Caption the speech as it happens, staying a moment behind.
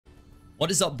What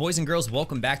is up, boys and girls?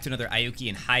 Welcome back to another Aoki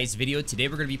and Highs video. Today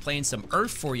we're going to be playing some Earth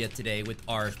for you today with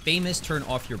our famous turn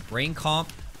off your brain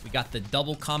comp. We got the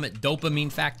double comet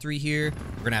dopamine factory here.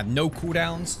 We're going to have no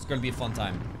cooldowns. It's going to be a fun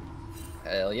time.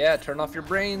 Hell yeah, turn off your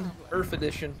brain, Earth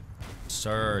edition.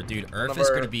 Sir, dude, Earth is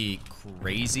going to be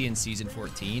crazy in season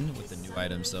 14 with the new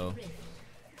items though.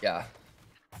 Yeah,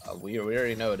 we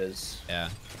already know it is. Yeah,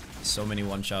 so many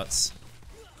one-shots.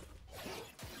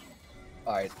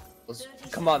 All right.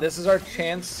 Come on, this is our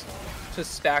chance to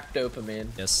stack dopamine.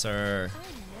 Yes, sir.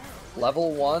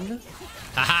 Level 1.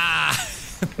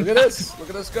 Haha! Look at this. Look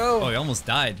at us go. Oh, he almost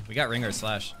died. We got Ringer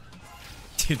Slash.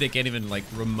 Dude, they can't even like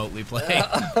remotely play.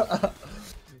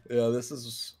 Yeah, this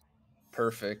is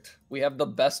perfect. We have the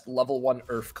best level 1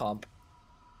 Earth comp.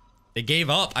 They gave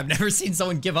up. I've never seen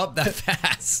someone give up that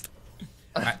fast.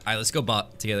 All right, let's go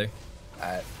bot together.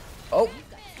 All right. Oh,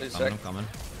 wait a sec. I'm coming.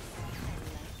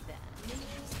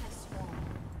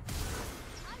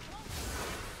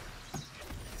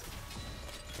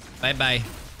 Bye-bye.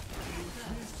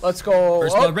 Let's go.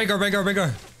 First blood.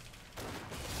 Ringer.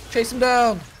 Chase him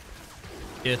down.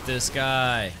 Get this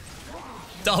guy.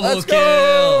 Double Let's kill.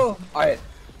 Go. All right.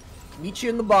 Meet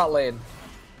you in the bot lane.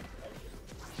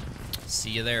 See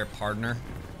you there, partner.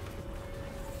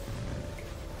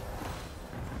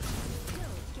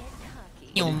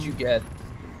 What did you get?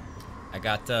 I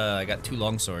got 2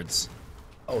 long swords.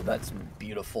 Oh, that's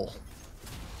beautiful.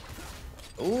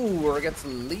 Ooh, we're against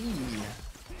Lee.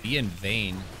 Be in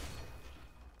vain.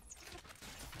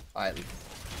 Alright.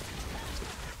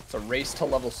 It's a race to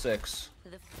level 6.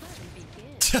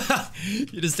 You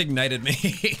just ignited me.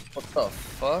 What the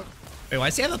fuck? Wait, why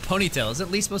does he have a ponytail?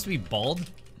 Isn't Lee supposed to be bald?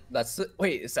 That's the—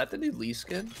 wait, is that the new Lee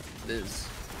skin? It is.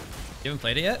 You haven't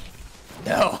played it yet?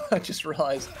 No, I just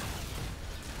realized.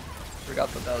 Forgot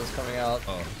that that was coming out.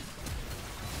 Oh.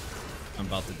 I'm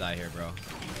about to die here, bro.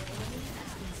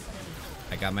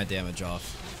 I got my damage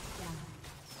off.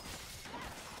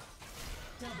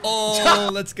 Oh,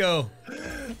 let's go.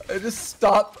 I just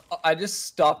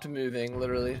stopped moving,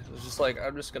 literally. It was just like,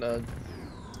 I'm just gonna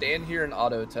stand here and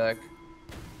auto attack.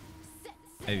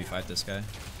 Maybe fight this guy.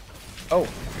 Oh,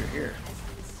 you're here.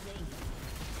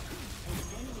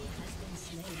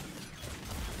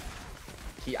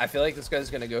 I feel like this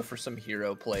guy's gonna go for some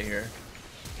hero play here.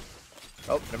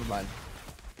 Oh, never mind.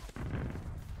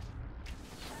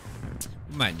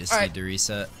 We might just need to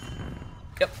reset.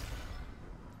 Yep.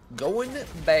 Going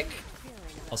back.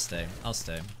 I'll stay. Let's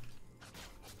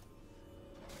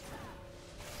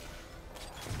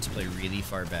play really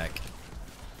far back.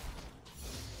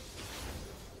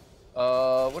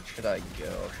 What should I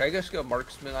go? Should I just go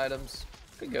marksman items?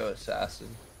 Could go assassin.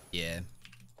 Yeah.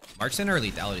 Marksman or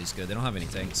lethality is good. They don't have any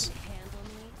tanks.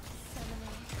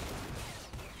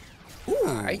 Ooh,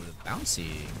 Alright.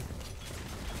 bouncy.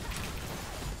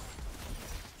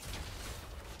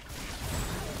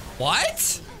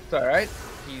 What? It's alright.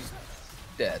 He's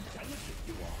dead.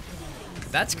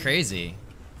 That's crazy.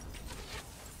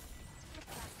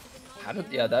 How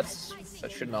did— yeah, that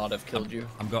should not have killed you.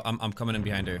 I'm coming in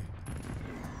behind her.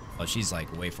 Oh, she's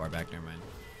like way far back. Never mind.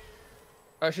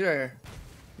 Oh, she's right here.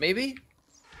 Maybe?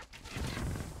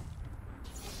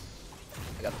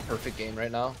 I got the perfect game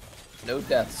right now. No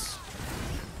deaths.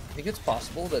 I think it's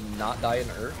possible to not die in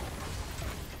Earth.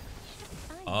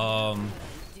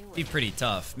 Be pretty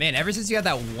tough. Man, ever since you had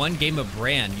that one game of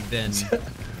Brand, you've been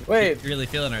Wait. really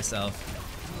feeling ourselves.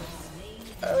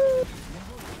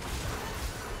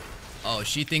 Oh,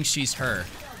 she thinks she's her.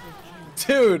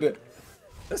 Dude,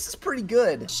 this is pretty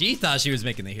good. She thought she was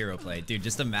making the hero play. Dude,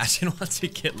 just imagine once we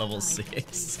get level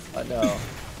 6. I know.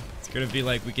 It's gonna be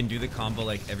like we can do the combo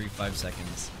like every 5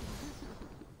 seconds.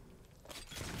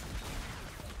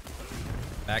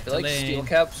 Back I feel to like lane. Steel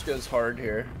Caps goes hard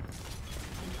here.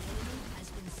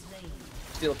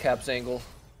 Steel Caps angle.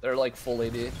 They're like full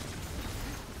AD.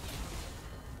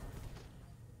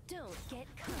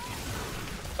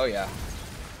 Oh yeah.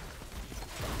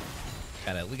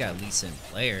 We got a decent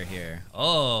player here.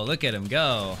 Oh, look at him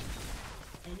go.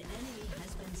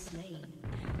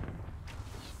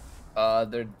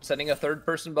 They're sending a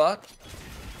third-person bot.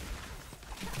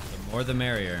 The more the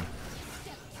merrier.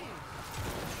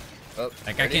 Oh,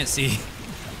 Like I can't see.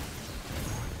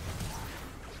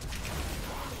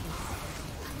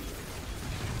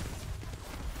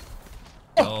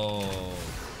 Oh.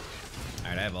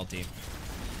 Alright, I have ulti.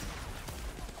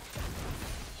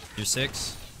 You're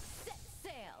 6.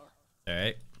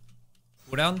 Alright.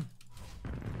 Cool down.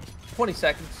 20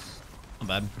 seconds. Not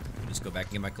bad. Just go back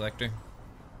and get my collector.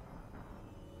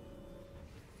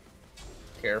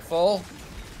 Careful.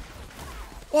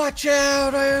 Watch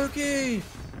out, Aoki!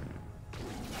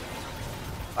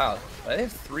 Wow, they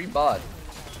have 3 bot.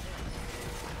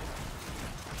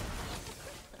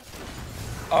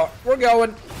 Oh, we're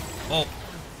going. Oh,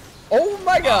 Oh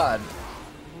my god.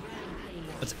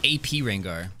 that's AP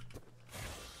Rengar.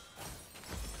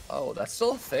 Oh, that's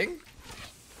still a thing?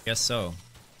 Guess so.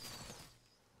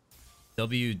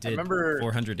 W did remember-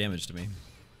 400 damage to me.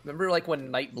 Remember like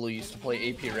when Night Blue used to play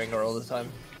AP Rengar all the time?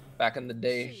 Back in the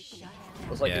day. It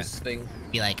was like Yeah. his thing.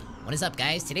 Be like, what is up,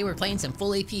 guys? Today we're playing some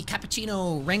full AP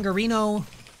Cappuccino Rangarino.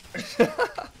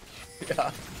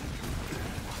 Yeah.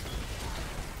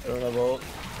 I don't have ult.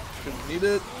 Shouldn't need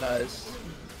it. Nice.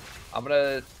 I'm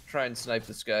gonna try and snipe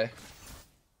this guy.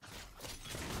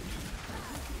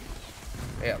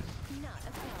 Damn.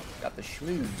 Got the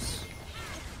schmooze.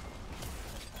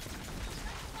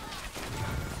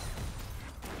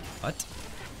 What?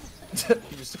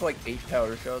 You just took like 8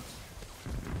 power shots.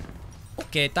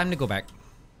 Okay, time to go back.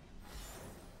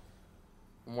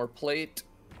 One more plate.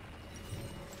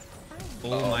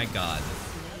 Oh my god.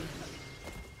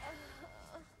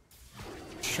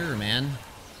 Sure, man.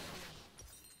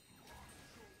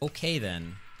 Okay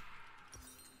then.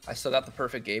 I still got the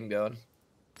perfect game going.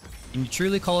 Can you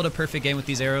truly call it a perfect game with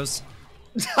these arrows?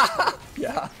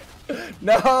 Yeah.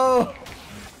 No!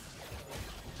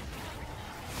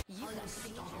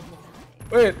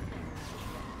 Wait.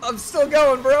 I'm still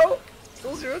going, bro.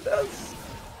 Still 0 deaths.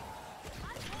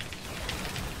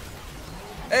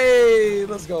 Hey,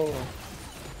 let's go.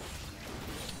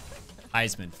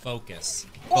 Heisman, focus.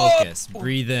 Whoa! Focus.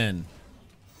 Breathe in.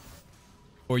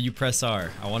 Or you press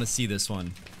R. I want to see this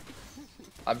one.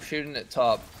 I'm shooting at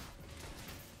top.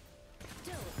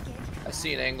 I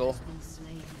see an angle.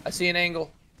 I see an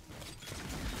angle.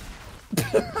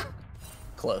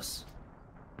 Close.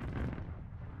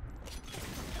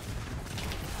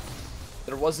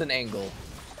 There was an angle.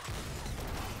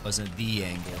 Wasn't the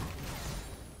angle.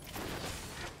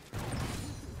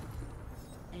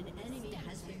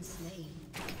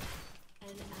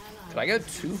 Can I go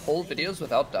 2 whole videos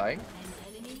without dying?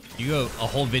 You go a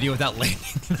whole video without landing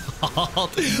the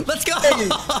ult. Let's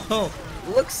go!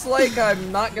 Looks like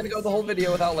I'm not gonna go the whole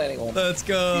video without landing one. Let's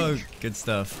go! Good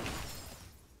stuff.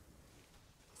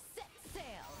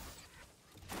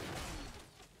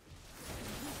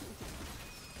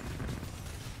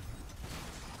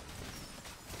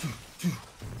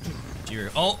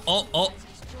 Oh!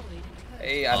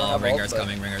 Hey, I don't Oh, have ult, Rengar's but-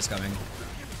 coming, Rengar's coming.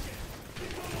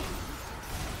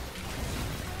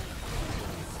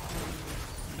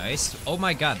 Nice. Oh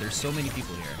my god, there's so many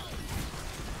people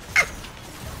here.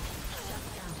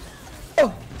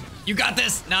 Oh, You got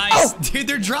this! Nice! Oh. Dude,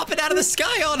 they're dropping out of the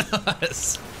sky on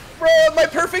us! bro, my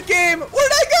perfect game!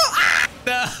 Where'd I go? Ah!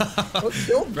 No. What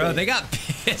killed Bro, me? they got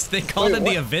pissed. They called Wait, in the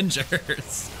what?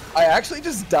 Avengers. I actually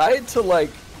just died to like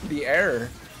the air.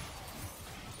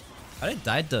 How did it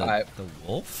die to I- the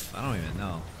wolf? I don't even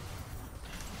know.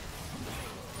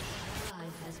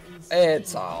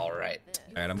 It's all right.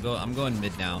 All right, I'm going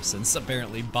mid now since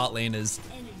apparently bot lane is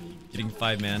getting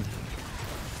 5-man.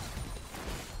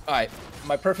 All right,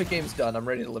 my perfect game's done. I'm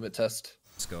ready to limit test.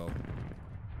 Let's go.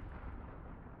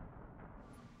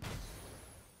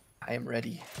 I am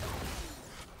ready.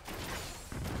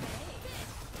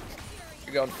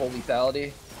 You're going full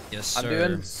lethality. Yes,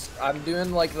 sir. I'm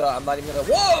doing like the. I'm not even gonna.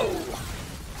 Whoa!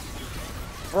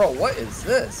 Bro, what is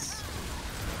this?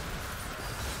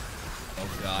 Oh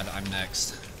god, I'm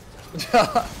next.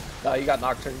 No, you got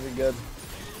Nocturne. You're good.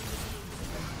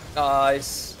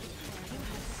 Nice.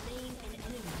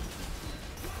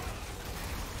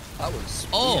 That was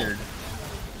Oh. weird.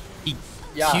 He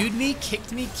Yeah. queued me,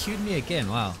 kicked me, queued me again.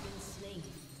 Wow. You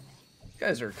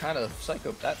guys are kind of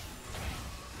psychopath.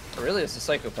 Really, it's a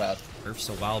psychopath. Earth's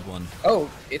a wild one. Oh,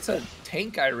 it's a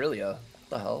tank Irelia. What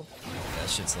the hell? That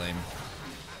shit's lame.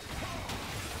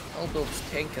 I'll build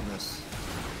tank in this.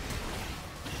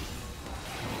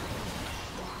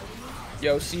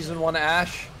 Yo, season 1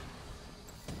 Ashe.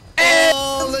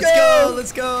 Oh, let's go!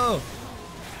 Let's go!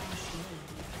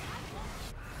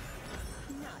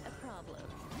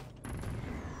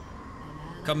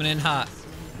 Coming in hot.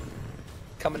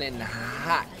 Coming in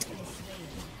hot.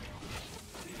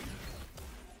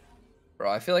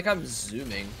 Bro, I feel like I'm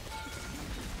zooming.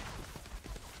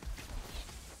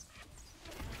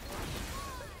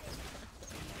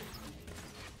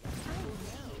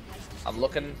 I'm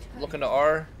looking to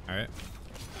R. All right.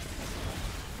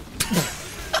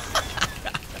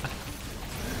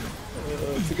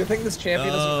 It's a good thing this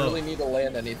champion doesn't really need to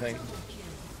land anything.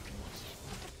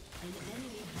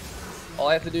 All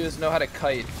I have to do is know how to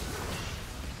kite.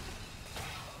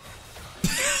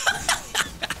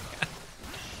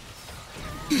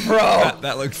 Bro!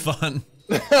 That looked fun.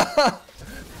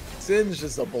 Singe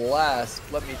is a blast,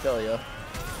 let me tell you. All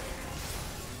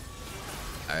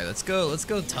right, let's go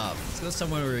top. Let's go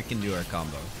somewhere where we can do our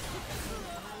combo.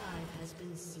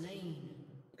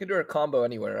 We can do our combo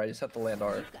anywhere. I just have to land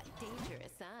R.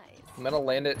 I'm gonna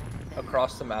land it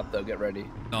across the map though. Get ready.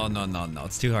 No.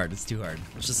 It's too hard. It's too hard.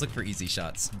 Let's just look for easy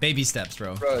shots. Baby steps,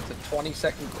 bro. Bro, it's a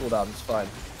 20-second cooldown. It's fine.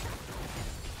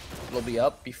 It'll be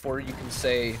up before you can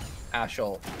say Ashe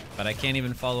ult. But I can't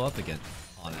even follow up again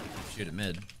on it. Shoot it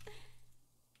mid.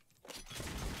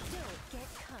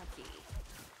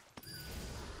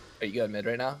 Are you good mid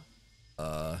right now?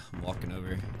 I'm walking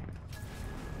over.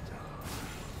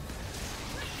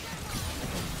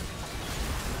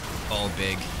 Oh,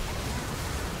 big.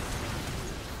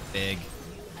 Big.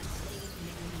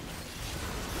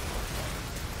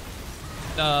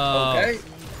 No. Okay.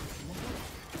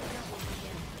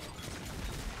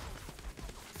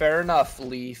 Fair enough,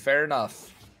 Lee. Fair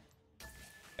enough.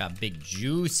 Got big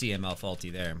juicy ML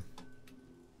faulty there.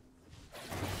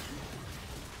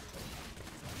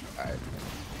 Alright.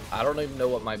 I don't even know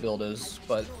what my build is,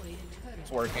 but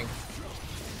it's working.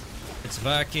 It's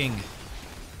working.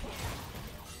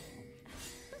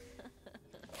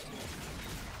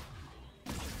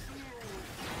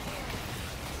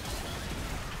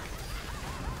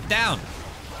 Down.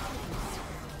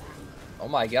 Oh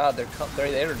my god,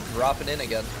 they're dropping in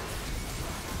again.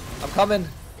 I'm coming.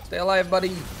 Stay alive,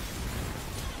 buddy.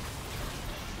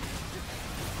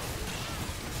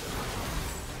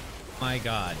 My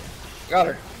god. Got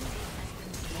her.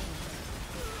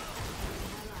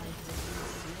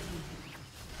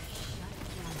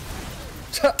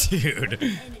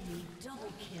 Dude.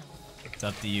 It's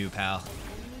up to you, pal.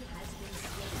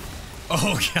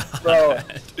 Oh god. Bro,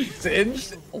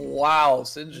 Singe? Wow,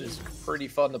 Singe is pretty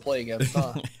fun to play against,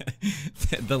 huh?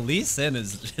 The Lee Sin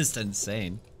is just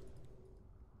insane.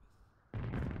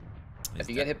 If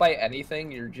you get hit by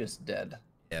anything, you're just dead.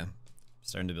 Yeah.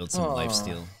 Starting to build some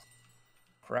lifesteal.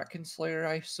 Kraken Slayer,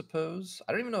 I suppose.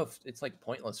 I don't even know if it's like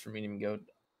pointless for me to even go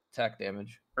attack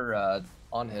damage or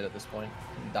on hit at this point.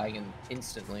 I'm dying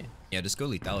instantly. Yeah, just go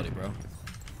lethality, bro.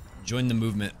 Join the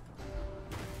movement.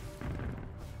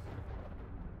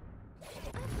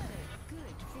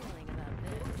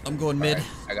 I'm going mid. Right,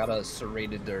 I got a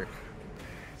serrated Dirk.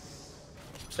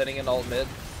 Setting in alt mid.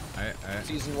 Alright.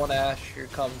 Season 1 Ashe, here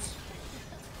it comes.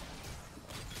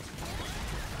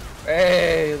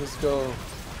 Hey, let's go.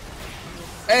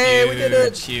 Hey, we did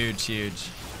it! Huge.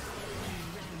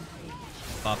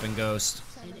 Popping ghost.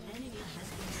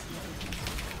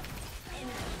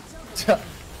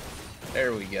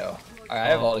 There we go. Alright, I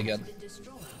have ult again.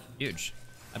 Huge.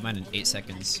 I have mine in 8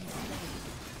 seconds.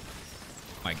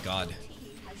 My god.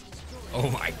 Oh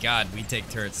my god, we take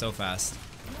turrets so fast.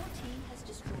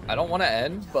 I don't want to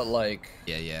end, but like...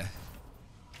 Yeah.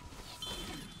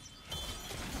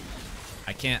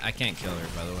 I can't kill her,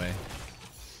 by the way.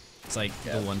 It's like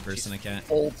the one person I can't.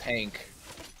 Full tank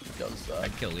does that.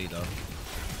 I'd kill Lee though.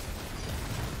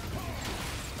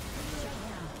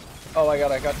 Oh my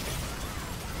god, I got...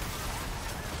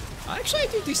 Actually, I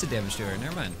do decent damage to her.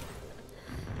 Never mind.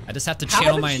 I just have to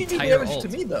channel my entire How did she do damage ult. to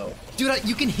me though? Dude,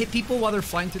 you can hit people while they're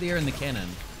flying through the air in the cannon.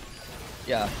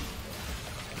 Yeah.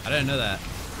 I didn't know that.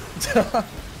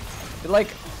 Like,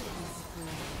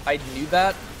 I knew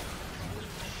that.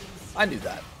 I knew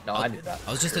that. No, I knew that.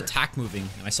 I was just attack moving,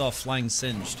 and I saw a flying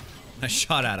singed. And I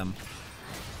shot at him.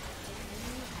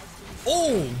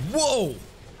 Oh, whoa!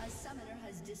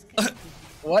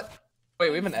 What?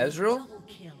 Wait, we have an Ezreal?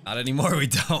 Not anymore, we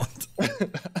don't.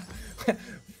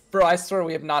 Bro, I swear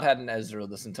we have not had an Ezreal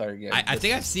this entire game. I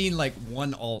think I've seen like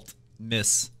one ult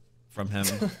miss from him.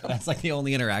 That's like the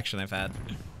only interaction I've had.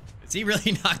 Is he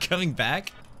really not coming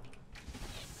back?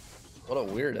 What a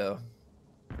weirdo.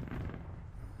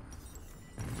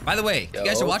 By the way, if you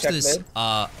guys are watching this, mid.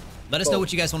 let us know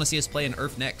what you guys want to see us play in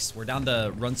Earth next. We're down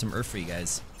to run some Earth for you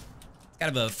guys. It's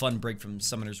kind of a fun break from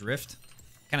Summoner's Rift.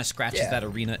 Kind of scratches that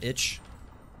arena itch.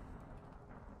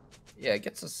 Yeah, it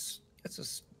gets us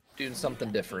doing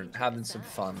something different, having some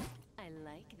fun. I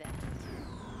like that.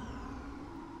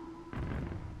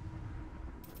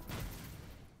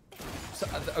 So,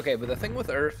 okay, but the thing with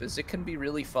Earth is it can be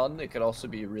really fun. It could also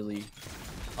be really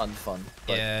unfun.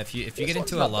 But Yeah, if you get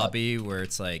into a lobby where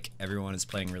it's like everyone is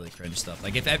playing really cringe stuff,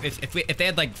 like if they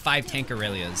had like 5 tank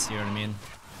Aurelias, you know what I mean?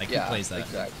 Like who plays that?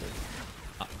 Exactly.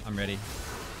 I'm ready.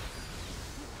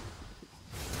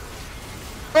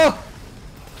 Oh!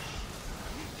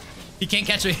 He can't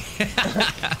catch me.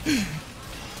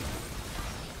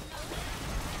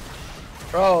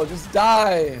 Bro, just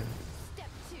die.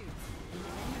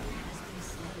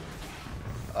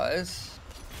 Nice.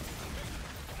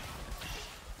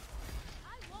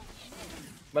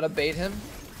 gonna bait him.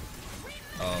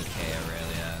 Okay,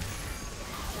 Aurelia.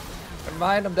 Never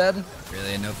mind, I'm dead.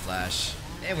 Aurelia, no flash.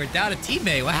 Hey, we're down a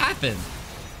teammate. What happened?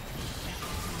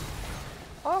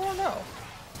 I don't know.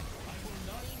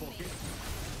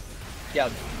 Yeah,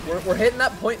 we're hitting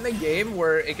that point in the game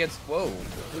where it gets... Whoa,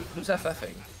 who's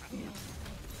FFing?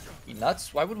 You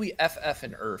nuts? Why would we FF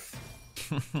in Earth?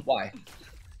 Why?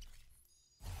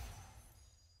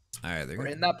 Alright, We're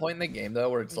in that point in the game, though,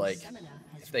 where it's like,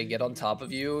 if they get on top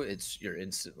of you, you're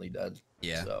instantly dead.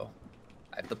 Yeah. So,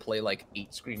 I have to play like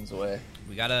 8 screens away.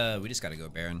 We just gotta go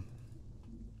Baron.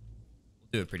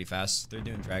 We'll do it pretty fast. They're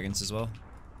doing dragons as well.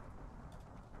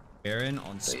 Baron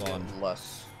on spawn.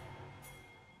 Less.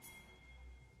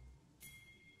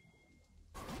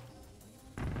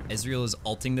 Ezreal is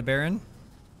ulting the Baron.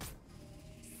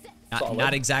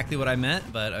 Not exactly what I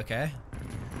meant, but okay.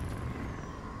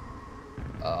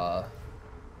 Oh,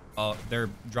 they're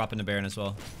dropping the Baron as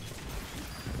well.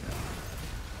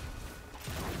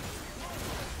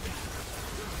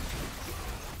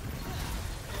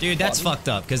 Dude, that's fucked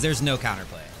up because there's no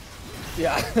counterplay.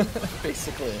 Yeah,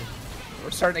 basically.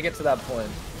 We're starting to get to that point.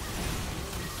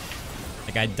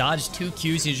 Like, I dodged 2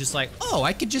 Qs and he's just like, oh,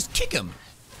 I could just kick him.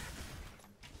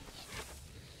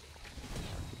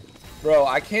 Bro,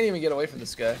 I can't even get away from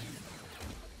this guy.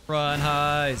 Run,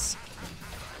 Highs.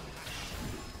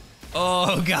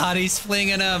 Oh, God, he's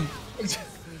flinging him.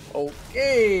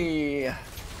 Okay.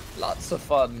 Lots of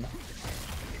fun.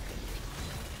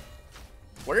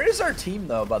 Where is our team,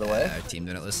 though, by the way? Our team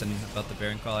didn't listen about the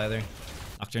Baron call either.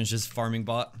 Nocturne's just farming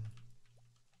bot.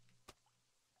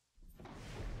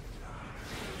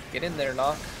 Get in there,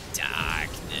 Nock.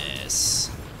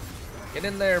 Darkness. Get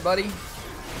in there, buddy.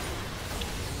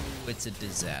 Ooh, it's a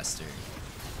disaster.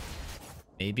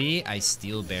 Maybe I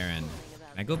steal Baron.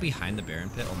 Can I go behind the Baron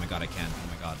pit? Oh my god, I can. Oh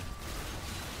my god.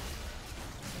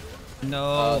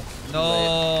 No.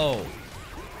 No.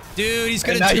 Dude, he's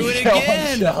gonna do it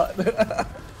again.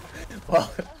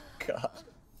 Well, god.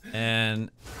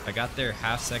 And I got there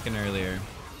half second earlier.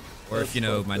 Or if, you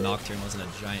know, my Nocturne wasn't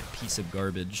a giant piece of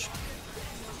garbage.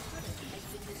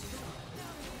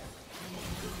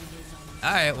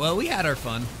 Alright, well, we had our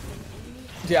fun.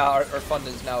 Yeah, our fun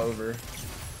is now over.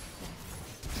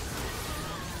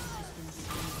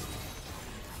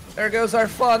 There goes our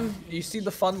fun. You see the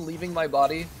fun leaving my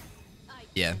body?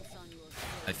 Yeah,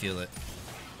 I feel it.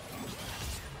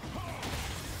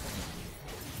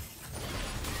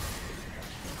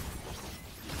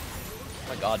 Oh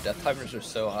my god, death timers are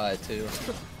so high too.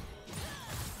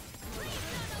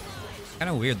 Kind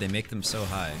of weird they make them so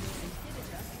high.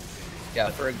 Yeah,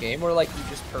 for a game where like you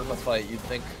just perma-fight, you'd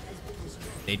think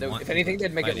if anything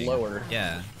they'd make it lower.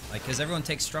 Yeah, like because everyone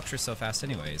takes structure so fast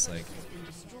anyways. Like,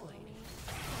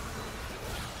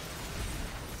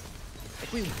 I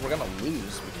think we're gonna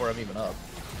lose before I'm even up.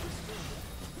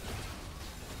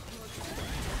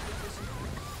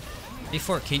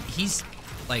 before he's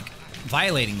like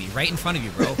violating me right in front of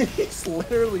you, bro. He's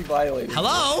literally violating.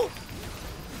 Hello?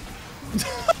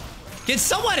 Can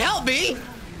someone help me?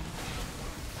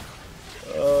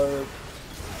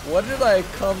 What did I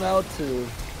come out to?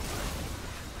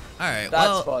 Alright,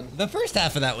 That's fun. The first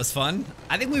half of that was fun.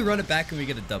 I think we run it back and we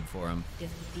get a dub for him.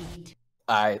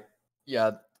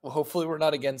 Yeah, well, hopefully we're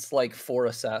not against like 4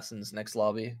 assassins next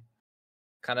lobby.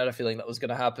 Kind of had a feeling that was going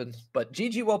to happen. But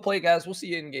GG, well played, guys. We'll see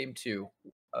you in game 2.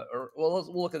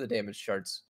 We'll look at the damage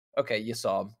charts. Okay, you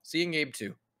saw him. See you in game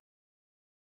 2.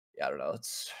 Yeah, I don't know.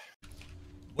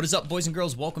 What is up, boys and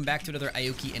girls? Welcome back to another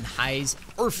Aoki and Highs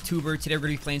Earth Tuber. Today we're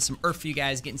going to be playing some Earth for you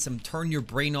guys, getting some turn your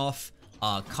brain off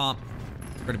comp.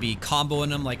 We're going to be comboing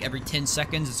them like every 10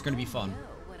 seconds. It's going to be fun.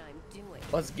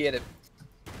 Let's get it.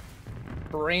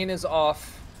 Brain is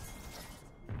off.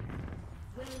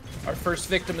 Our first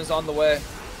victim is on the way.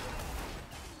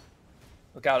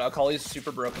 Look out, Akali's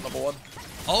super broken, level 1.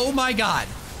 Oh my god!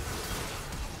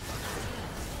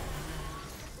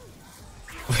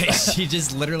 Wait, she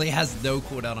just literally has no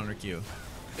cooldown on her Q.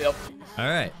 Yep.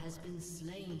 Alright.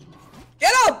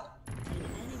 Get up!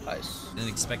 Nice. Didn't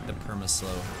expect the perma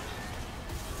slow.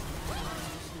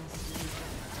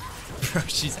 Bro,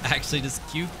 she's actually just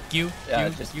Q. Yeah,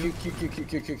 just Q.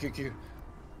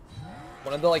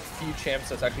 One of the like few champs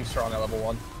that's actually strong at level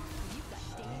 1.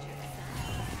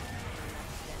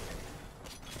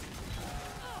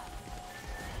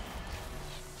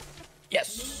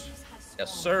 Yes.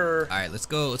 Yes, sir. Alright, let's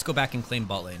go back and claim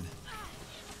bot lane.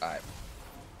 Alright.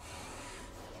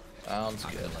 Sounds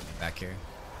good. Let me back here.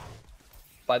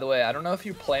 By the way, I don't know if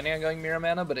you're planning on going Mirror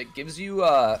Mana, but it gives you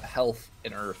health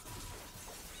in Earth.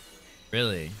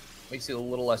 Really? Makes you a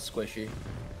little less squishy.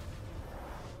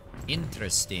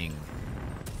 Interesting.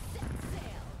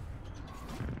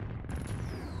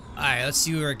 Alright, let's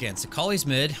see who we're against. Akali's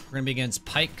mid. We're gonna be against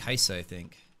Pyke Kai'Sa, I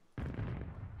think.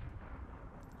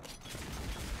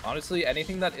 Honestly,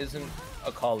 anything that isn't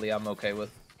Akali, I'm okay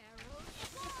with.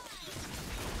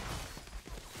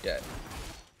 Yeah.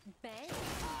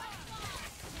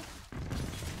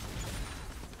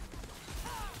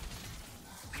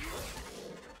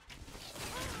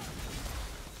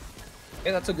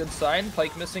 Okay, that's a good sign.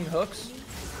 Pyke missing hooks.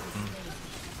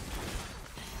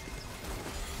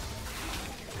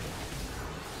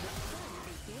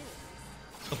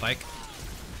 Oh, Pyke.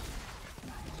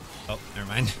 Oh, never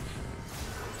mind.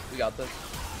 We got this.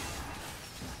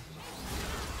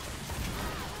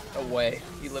 No way.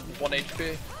 He lived with 1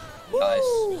 HP. Woo!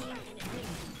 Nice.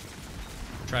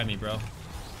 Try me, bro.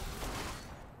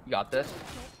 You got this.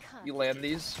 You land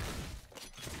these.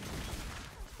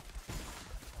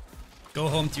 Go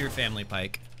home to your family,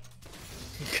 Pyke.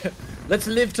 Let's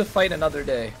live to fight another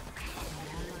day.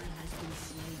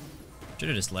 Should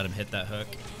have just let him hit that hook.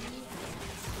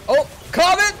 Oh,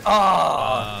 comment!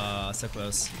 Ah, So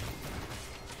close.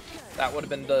 that would have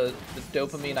been the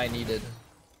dopamine I needed.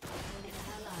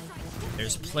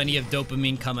 There's plenty of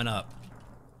dopamine coming up.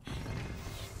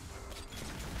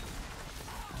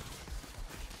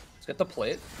 Let's get the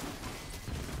plate.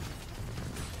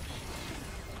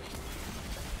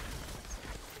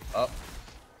 Up.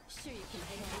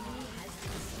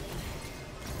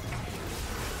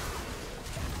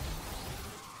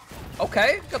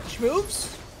 Okay, got the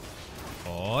schmoves.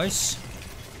 Nice.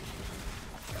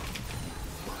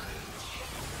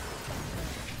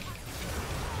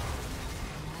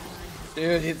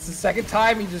 Dude, it's the second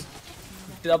time he just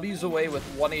W's away with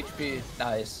 1 HP.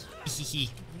 Nice.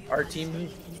 Our team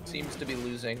seems to be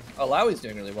losing. Alawi's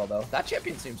doing really well though. That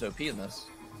champion seems OP in this.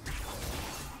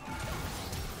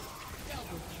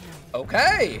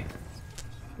 Okay.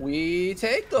 We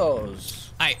take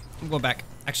those. Alright, I'm going back.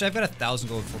 Actually, I've got 1,000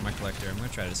 gold for my collector. I'm gonna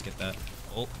try to just get that.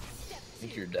 Oh, I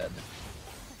think you're dead.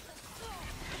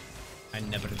 I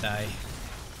never die.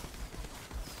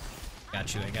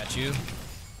 Got you, I got you.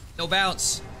 No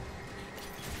bounce.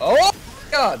 Oh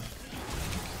God.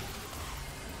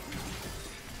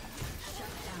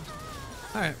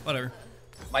 Alright, whatever.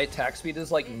 My attack speed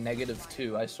is like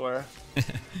 -2, I swear.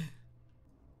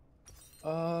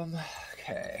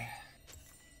 Okay.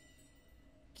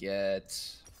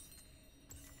 Get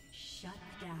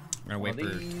I'm gonna wait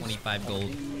for 25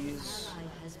 gold.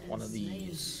 One of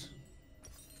these.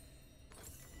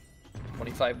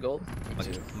 25 gold?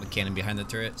 I'm a cannon behind the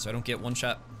turret, so I don't get one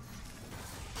shot.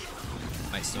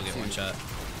 Might still get one shot.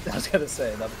 I was gonna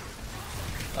say that.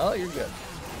 Oh, you're good.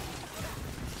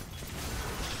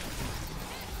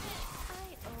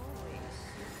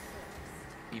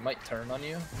 He might turn on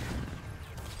you.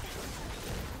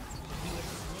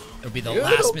 It'll be the Dude,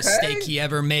 last okay. mistake he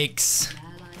ever makes.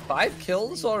 5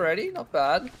 kills already, not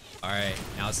bad. Alright,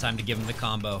 now it's time to give him the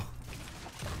combo.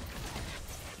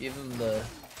 Give him the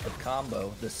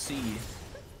combo, the C.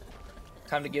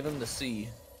 Time to give him the C.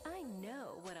 I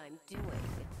know what I'm doing.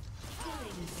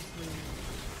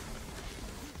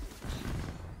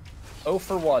 0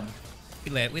 for 1.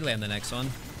 We land the next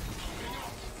one.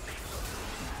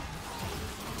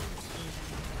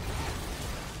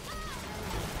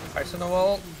 Alright,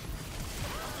 Noel.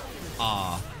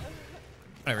 Aw.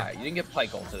 Whatever. Alright, you didn't get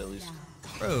Pyke ulted at least.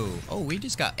 Bro, oh, we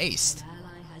just got aced.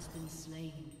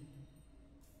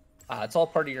 Ah, it's all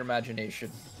part of your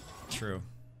imagination. True.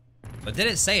 But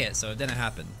didn't say it, so it didn't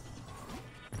happen.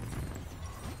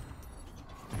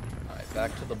 Alright,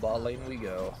 back to the bot lane we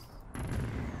go.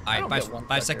 Alright,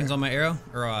 5 seconds on my arrow,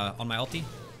 or on my ulti.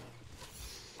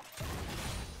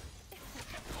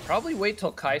 Probably wait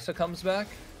till Kai'Sa comes back.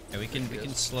 Yeah, we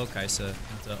can slow Kai'Sa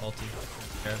into ulti.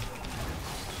 There.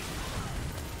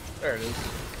 There it is.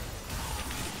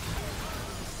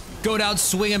 Go down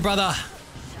swinging, brother.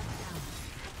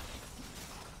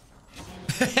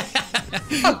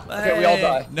 Okay, we all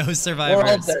die. No survivors. We're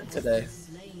all dead today.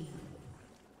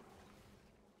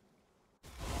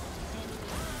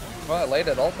 Well, I laid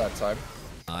it ult that time.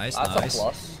 Nice, That's nice. a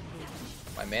plus.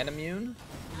 My man immune.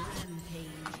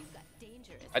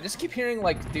 I just keep hearing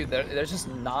like, dude, there's just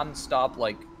non-stop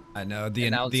like. I know the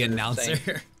announcer.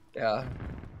 saying, yeah,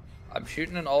 I'm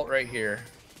shooting an ult right here.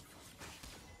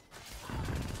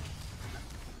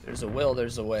 There's a will,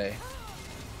 there's a way.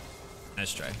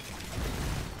 Nice try.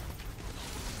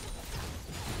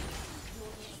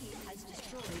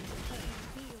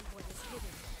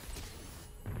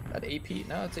 That AP?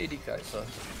 No, it's AD Kai'Sa.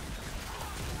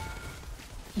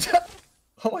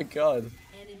 Oh my god.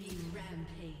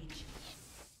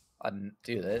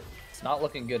 Dude, it's not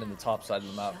looking good in the top side of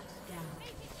the map.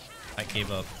 I gave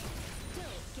up.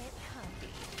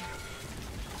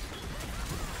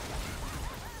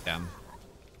 Damn.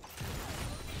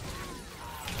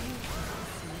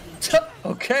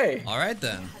 Okay. All right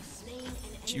then.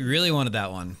 You really wanted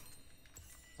that one.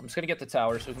 I'm just gonna get the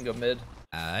tower so we can go mid.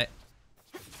 All right.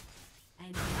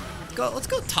 Let's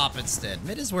go top instead.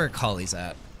 Mid is where Kali's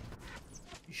at.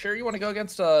 You sure you want to go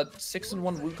against a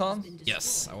 6-1 Wukong?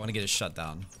 Yes, I want to get a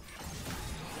shutdown.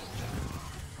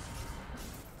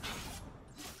 I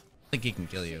think he can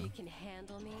kill you. You can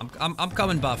handle me. I'm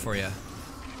coming buff for you.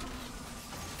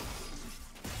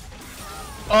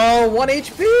 Oh, 1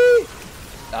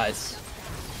 HP! Nice.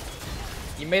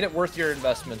 You made it worth your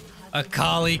investment. A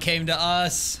Kali came to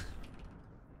us.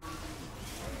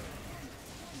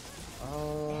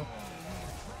 Oh.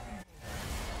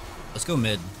 Let's go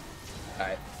mid.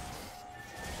 Alright.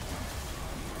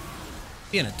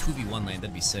 Be in a 2v1 lane,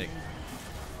 that'd be sick.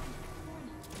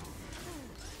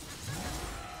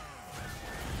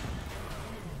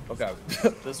 Okay.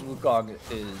 This Wukong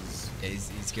is...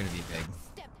 He's gonna be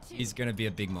big. He's gonna be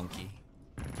a big monkey.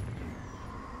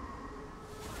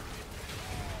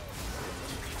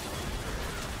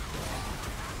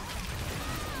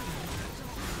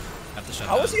 Have to shut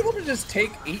How down. was he able to just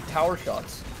take 8 tower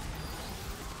shots?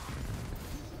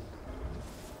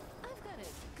 I've got a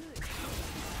good.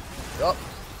 Yup.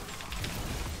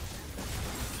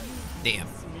 Damn.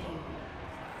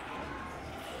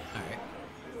 Alright.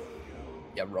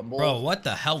 Yeah, Rumble. Bro, what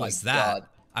the hell My was that? God.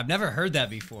 I've never heard that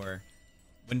before.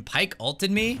 When Pyke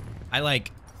ulted me, I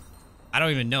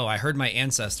don't even know. I heard my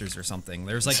ancestors or something.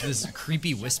 There was like this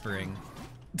creepy whispering.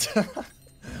 I'm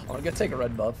gonna take a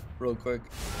red buff real quick.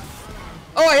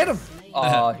 Oh, I hit him!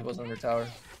 Oh, he wasn't under tower.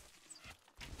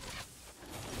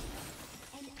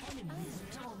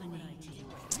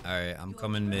 Alright, I'm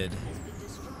coming mid.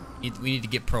 We need to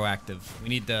get proactive. We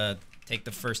need to take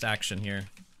the first action here.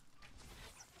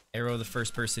 Arrow the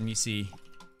first person you see.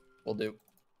 Will do.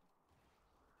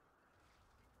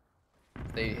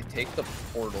 They take the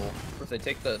portal, or if they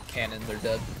take the cannon, they're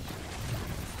dead.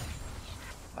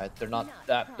 Alright, they're not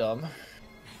that dumb.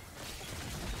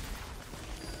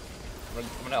 I'm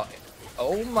gonna,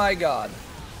 oh my god.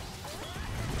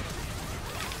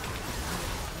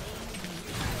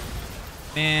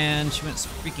 Man, she went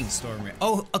freaking Storm Razor.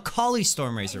 Oh, a Kali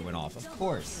Storm Razor went off, of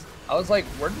course. I was like,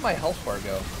 where did my health bar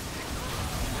go?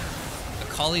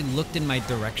 A Kali looked in my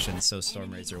direction, so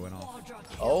Storm Razor went off.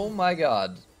 Oh my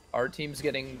god. Our team's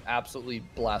getting absolutely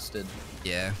blasted.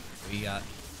 Yeah, we got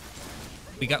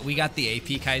the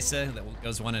AP Kaisa that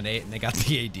goes 1 and 8, and they got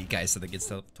the AD Kaisa that gets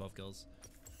 12 kills.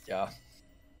 Yeah.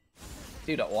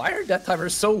 Dude, why are death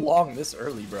timers so long this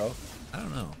early, bro? I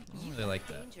don't know. I don't really like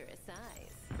that. Dangerous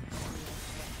eyes.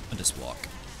 I'm gonna just walk.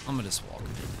 I'm gonna just walk.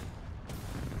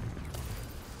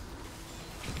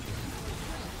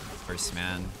 First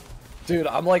man. Dude,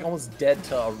 I'm like almost dead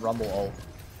to a rumble ult.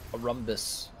 A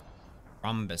rumbus.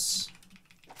 Rhombus.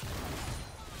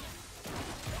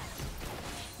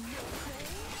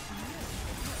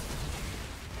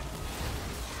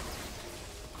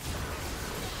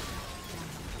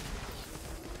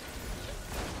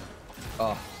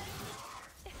 Oh.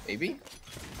 Maybe?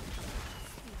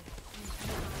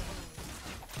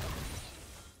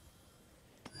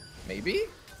 Maybe?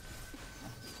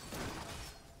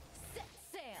 Set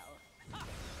sail.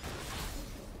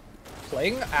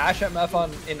 Playing Ashe MF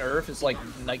on in Earth is like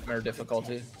nightmare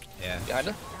difficulty. Yeah.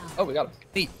 Kinda. Oh, we got him.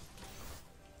 Hey.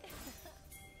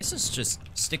 This is just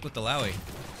stick with the Lowy.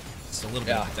 Just a little bit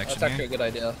Yeah, of protection that's actually here. a good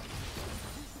idea.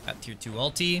 Got tier 2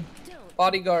 ulti. Don't.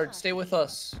 Bodyguard, stay with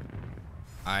us.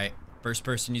 Alright, first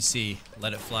person you see,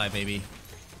 let it fly, baby.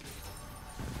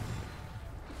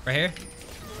 Right here?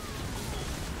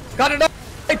 Got it up!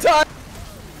 Right time!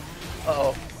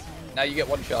 Uh-oh. Now you get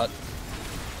one shot.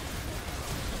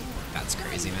 That's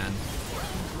crazy, man.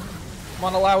 Come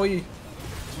on, Alawi.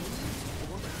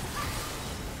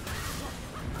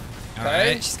 Alright,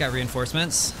 Okay. she's got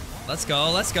reinforcements. Let's go,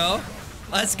 let's go.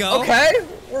 Let's go. Okay,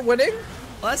 we're winning.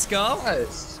 Let's go.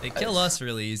 Nice. They kill Nice. us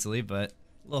really easily, but a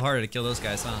little harder to kill those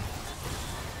guys, huh?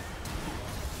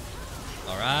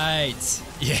 Alright.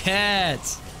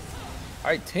 Yes.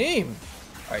 Alright, team.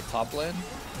 Alright, top lane.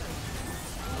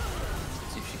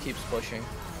 Let's see if she keeps pushing.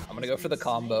 I'm gonna go for the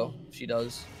combo. If she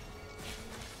does.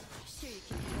 Sure you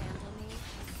can handle me.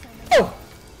 Oh!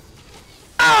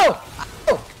 Ow!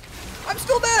 Oh! I'm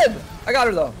still dead! I got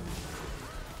her though.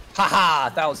 Haha,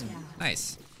 1,000.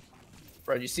 Nice.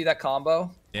 Bro, did you see that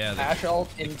combo? Yeah. Ashe ult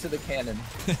into the cannon.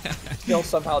 Still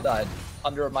somehow died.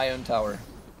 Under my own tower.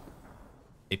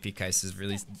 AP Kais is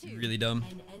really dumb.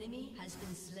 An enemy has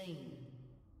been slain.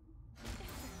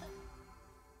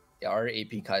 Yeah, our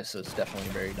AP Kaisa is definitely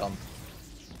very dumb.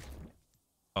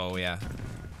 Oh yeah.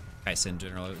 Kais in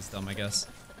general is dumb, I guess.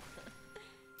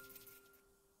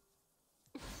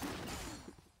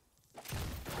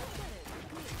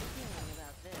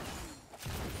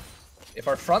 If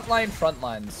our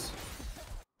frontlines.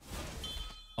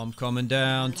 I'm coming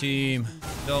down, team.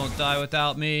 Don't die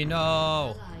without me. No.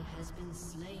 Ally has been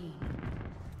slain.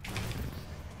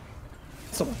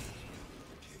 Someone.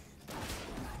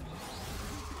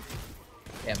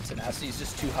 Damn, Tenacity's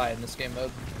just too high in this game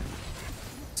mode.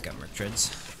 It's got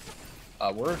Mertrids.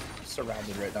 We're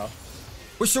surrounded right now.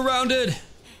 We're surrounded.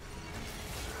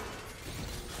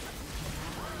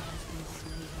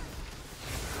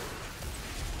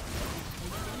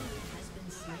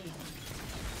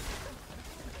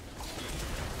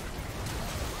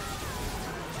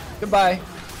 Goodbye.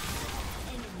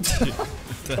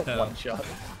 One shot.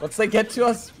 Once they get to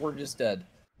us, we're just dead.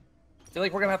 I feel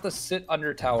like we're gonna have to sit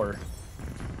under tower.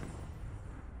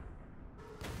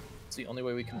 It's the only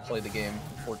way we can play the game,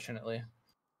 unfortunately.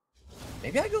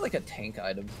 Maybe I go like a tank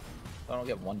item. So I don't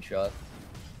get one shot.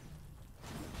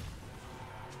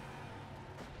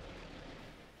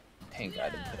 Tank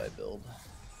item could I build?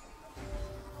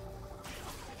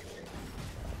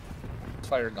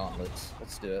 Fire gauntlets.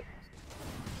 Let's do it.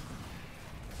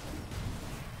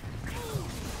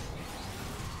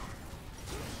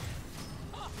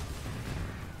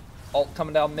 Alt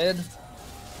coming down mid.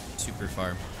 Super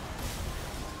farm.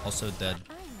 Also dead.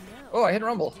 I know. Oh, I hit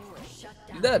Rumble.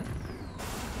 He's dead.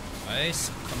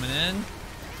 Nice. Coming in.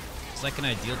 It's like an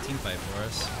ideal team fight for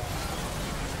us.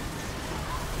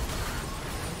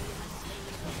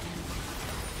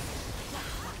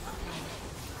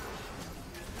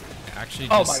 Actually,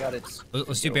 Oh just... my god, it's.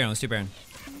 Let's do Baron. Let's do Baron.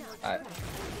 Alright.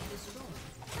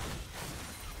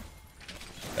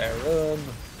 Baron.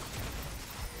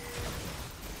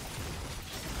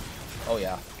 Oh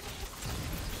yeah.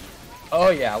 Oh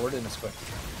yeah, we're doing this quick.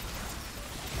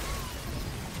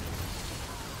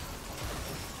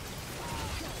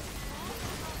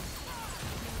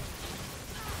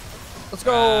 Let's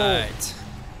go! Right.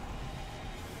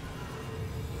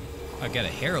 I got a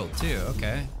Herald too,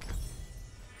 okay.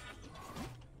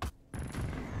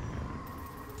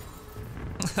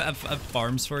 I've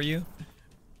farms for you.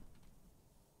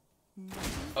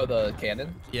 Oh, the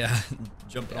cannon? Yeah,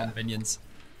 jumping Yeah. on minions.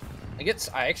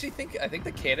 I think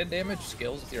the cannon damage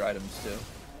scales with your items too.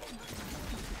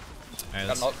 Alright,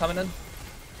 Got an ult coming in.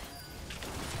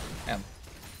 Damn.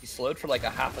 He slowed for like a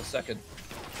half a second.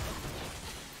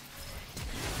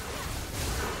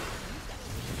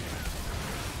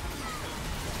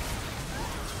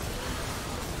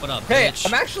 What up, Okay,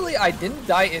 bitch? I didn't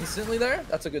die instantly there.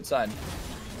 That's a good sign. An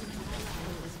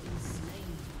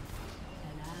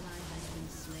ally has been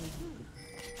slain.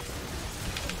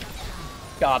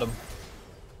 Got him.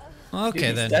 Okay Dude,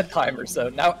 these then. death timers though.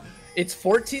 Now, it's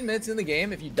 14 minutes in the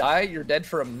game. If you die, you're dead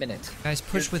for a minute. Guys,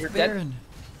 push You're with dead. Baron.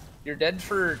 You're dead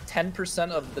for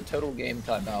 10% of the total game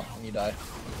time now when you die.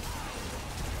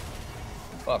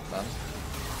 Fuck, man.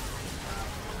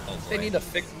 Oh They boy. need to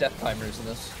fix death timers in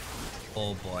this.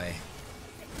 Oh boy.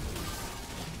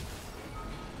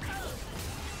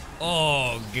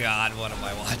 Oh god, what am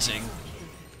I watching?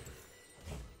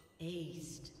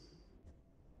 Aced.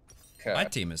 Okay. My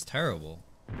team is terrible.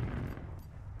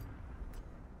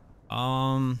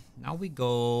 Now we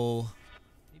go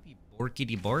maybe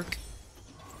Borkity Bork.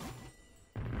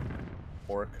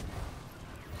 Bork.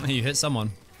 You hit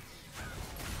someone.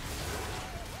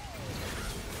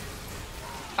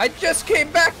 I just came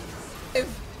back. Sail.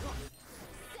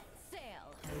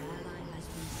 An ally has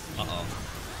been slain. Uh-oh.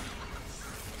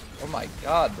 Oh my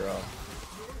god, bro.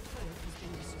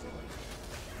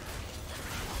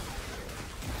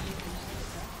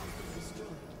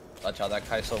 Watch how that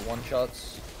Kai'Sa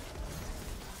one-shots.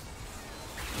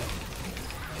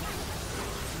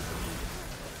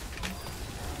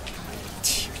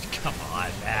 Come on,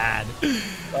 man.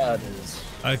 That is.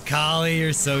 Akali,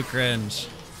 you're so cringe.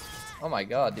 Oh my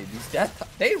god, dude. These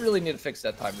death. They really need to fix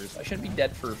death timers. I shouldn't be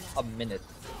dead for a minute.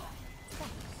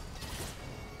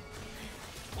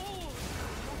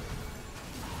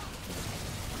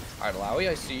 Alright, Lowy,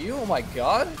 I see you. Oh my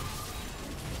god.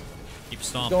 Keep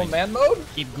stomping. Going man mode?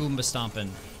 Keep Goomba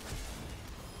stomping.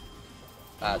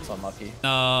 That's unlucky.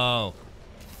 No.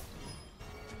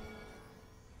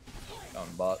 Down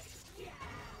bot.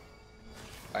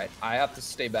 Alright, I have to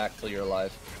stay back till you're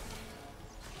alive.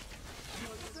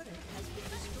 Faster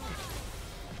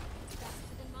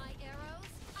than my arrows?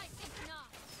 I think not.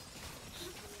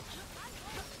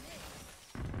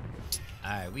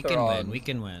 Alright, we They're can win. on. We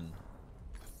can win.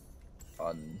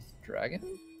 On Dragon?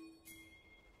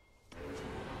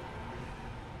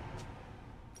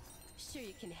 Sure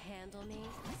you can handle me,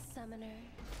 summoner?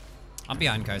 I'm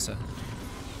behind Kai'Sa.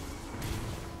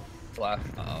 Flash.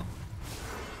 Uh-oh.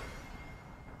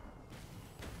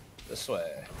 This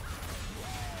way.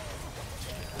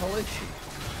 hell is she?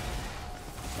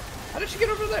 How did she get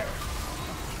over there?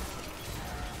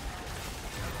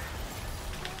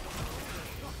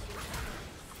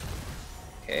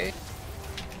 Okay.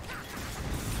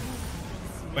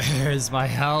 Where's my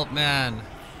help, man?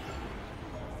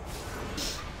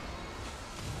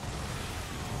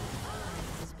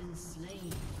 Has been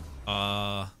slain.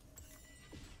 I'm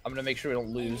gonna make sure we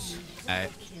don't lose.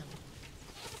 Alright. Kill.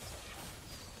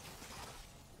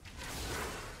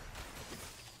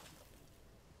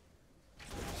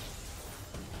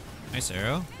 Nice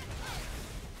arrow.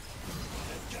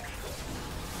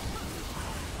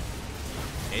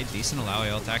 Okay, decent allow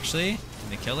ult actually. Can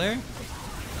they kill her?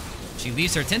 She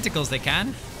leaves her tentacles, they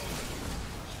can.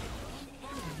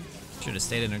 Should have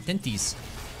stayed in her tenties.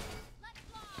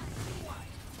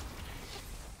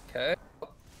 Okay.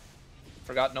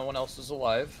 Forgot no one else is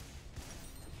alive.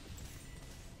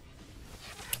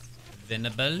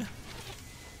 Venable.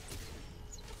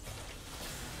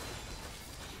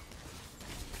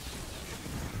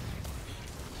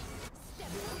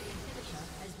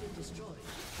 Has been destroyed.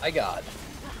 My God.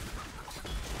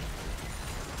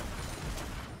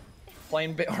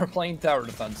 Playing tower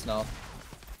defense now.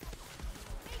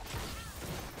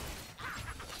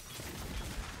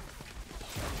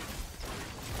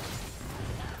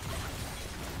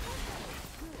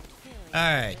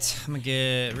 Alright, I'm gonna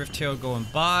get Rift Tail going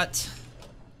bot.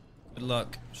 Good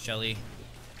luck, Shelly.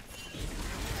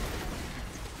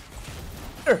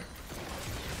 Sure.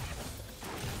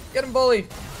 Get him, bully.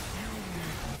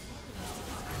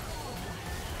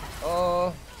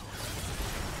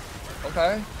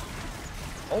 Okay.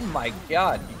 Oh my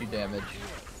God, you do damage.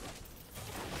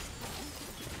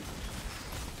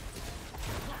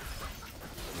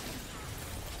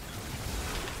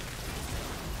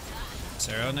 Nice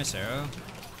arrow, nice arrow.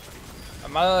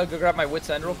 I'm gonna go grab my wit's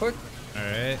end real quick.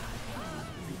 Alright.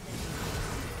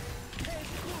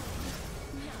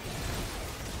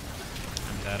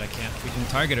 I'm glad I can't freaking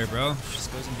target her, bro. She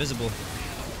just goes invisible.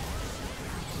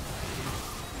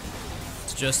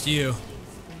 It's just you.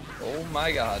 Oh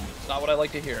my God, it's not what I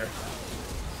like to hear.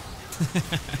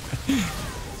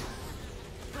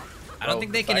 I don't Oh,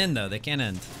 think they can back- end though. They can't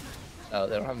end. No,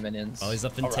 they don't have minions. Oh, he's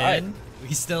up in All 10. right.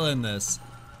 He's still in this.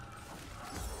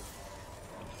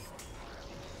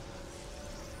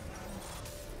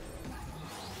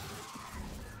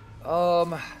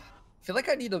 I feel like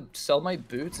I need to sell my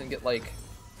boots and get like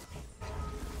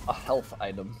a health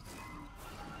item.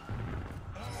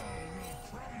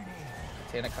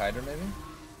 Titanic Hyder, maybe?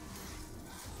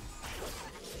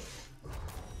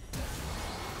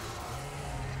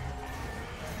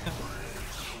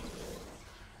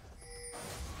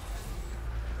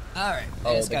 Alright.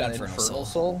 Oh, It's they got got Infernal Infernal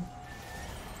Soul. Soul?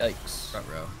 Yikes. Front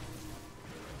row.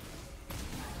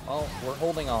 Well, we're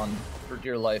holding on for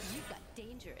dear life. You've got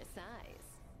dangerous eyes.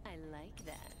 I like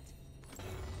that.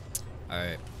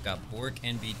 Alright. Got Bork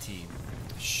and BT.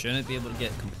 Shouldn't be able to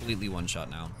get completely one shot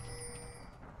now.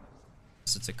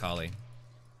 Unless it's a Kali.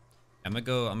 I'm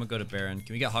gonna go to Baron.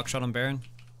 Can we get Hawkshot on Baron?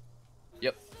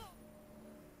 Yep.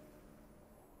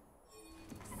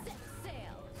 Set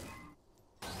sail.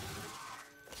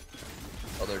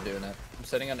 Oh, they're doing it. I'm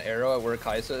setting an arrow at where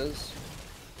Kaisa is.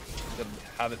 I'm gonna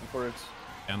have it before it's...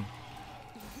 Yeah.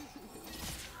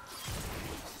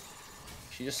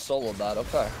 She just soloed that,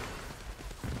 okay.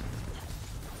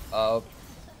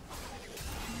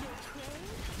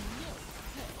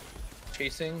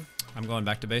 Chasing. I'm going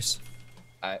back to base.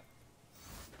 Alright.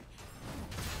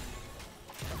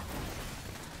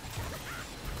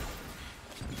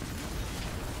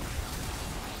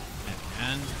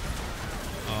 And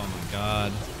oh my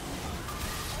god.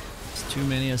 There's too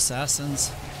many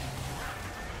assassins.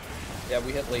 Yeah,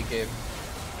 we hit late game.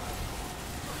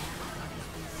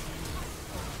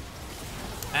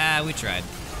 Ah, we tried.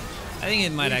 I think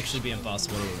it might actually be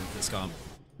impossible to win this comp.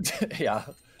 Yeah.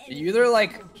 You either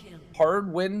like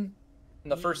hard win in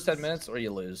the first 10 minutes or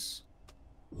you lose.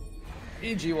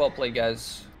 GG, well played,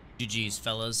 guys. GG's,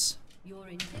 fellas. Your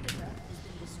inhibitor has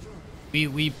been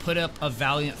destroyed. We put up a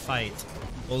valiant fight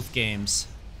both games.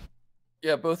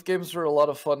 Yeah, both games were a lot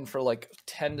of fun for like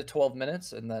 10 to 12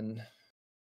 minutes, and then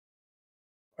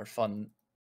our fun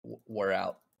wore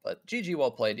out. But GG,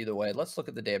 well played either way. Let's look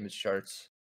at the damage charts.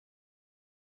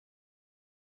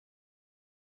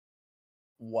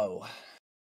 Whoa.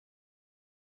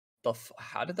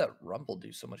 How did that Rumble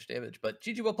do so much damage? But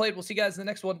GG, well played. We'll see you guys in the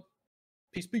next one.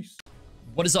 Peace, peace.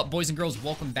 What is up, boys and girls?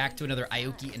 Welcome back to another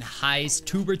Aoki and Highs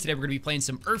tuber. Today we're going to be playing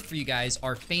some Earth for you guys,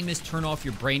 our famous turn off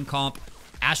your brain comp.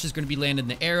 Ashe is going to be landing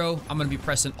the arrow. I'm going to be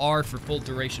pressing R for full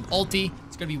duration ulti.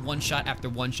 It's going to be one shot after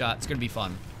one shot. It's going to be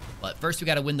fun. But first we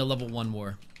got to win the level 1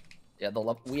 war. Yeah,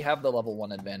 we have the level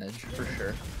 1 advantage for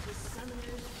sure.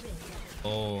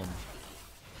 Boom.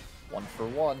 1 for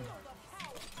 1.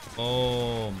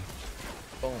 Boom.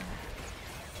 Boom.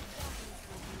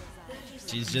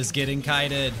 She's just getting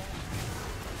kited.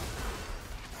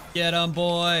 Get 'em,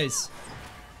 boys.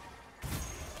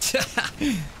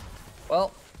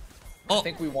 Well, I Oh,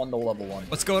 think we won the level 1.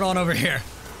 what's going on over here?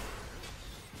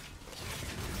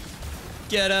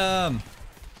 Get 'em.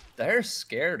 They're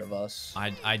scared of us.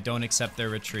 I don't accept their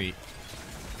retreat.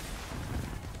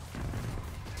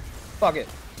 Fuck it.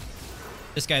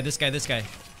 This guy, this guy, this guy.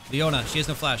 Leona, she has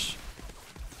no flash.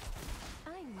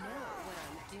 I know what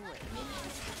I'm doing.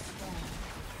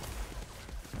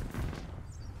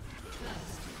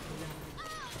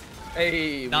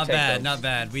 Hey, we Not take bad, those. not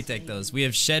bad. We take those. We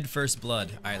have shed first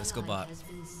blood. All right, let's go bot. Has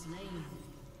been slain.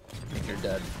 I think you're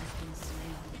dead. Has been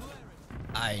slain.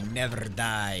 I never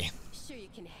die. Sure you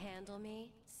can handle me,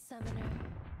 summoner?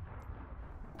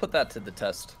 Put that to the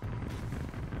test.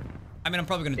 I mean, I'm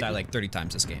probably gonna die like 30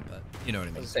 times this game, but you know what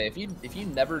I I mean. was gonna say, if you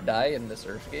never die in this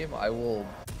Earth game,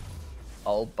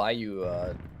 I'll buy you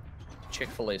a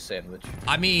Chick-fil-A sandwich.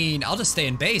 I mean, I'll just stay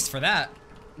in base for that.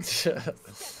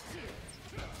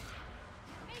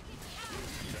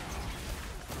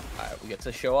 Alright, we get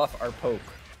to show off our poke.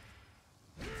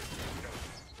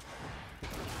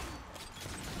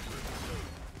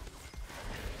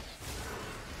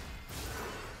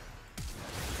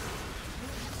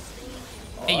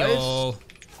 Hey yo.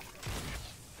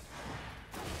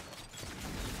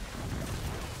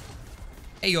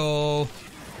 Hey yo.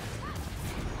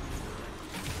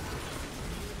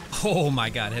 Oh my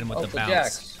god, hit him with Oh, the for bounce.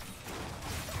 Jax.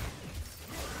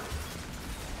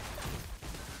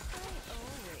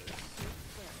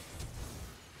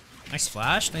 Nice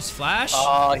flash, nice flash.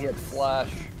 Oh, he had flash.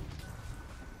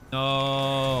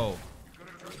 No.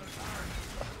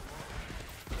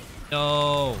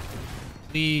 No.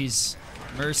 Please.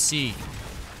 Mercy.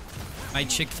 My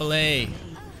Chick-fil-A.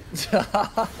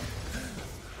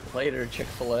 Later,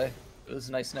 Chick-fil-A. It was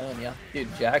nice knowing ya. Dude,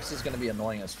 Jax is gonna be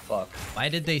annoying as fuck. Why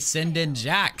did they send in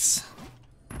Jax?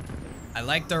 I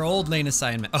like their old lane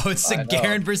assignment. Oh, it's a I know.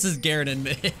 Garen versus Garen in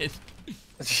mid. I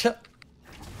don't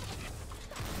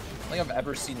think I've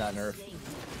ever seen that nerf.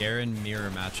 Garen mirror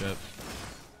matchup.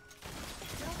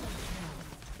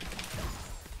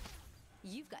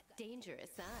 You've got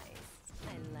dangerous eyes.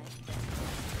 I like that.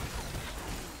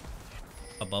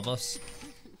 Above us.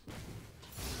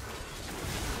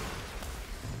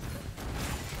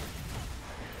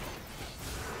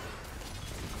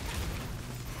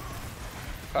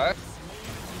 Okay.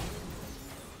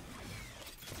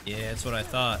 Yeah, that's what I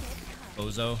thought.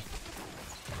 Bozo.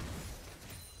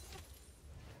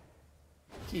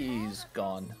 He's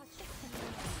gone.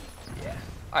 Yeah.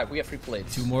 Alright, we got free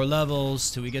plates. 2 more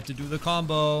levels till we get to do the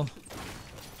combo.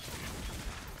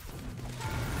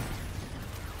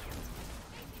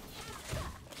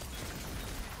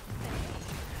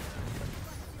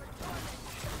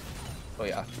 Oh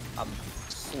yeah. I'm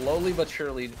slowly but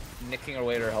surely nicking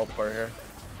away at our health bar here.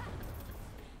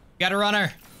 We got a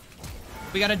runner.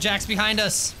 We got a Jax behind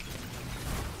us.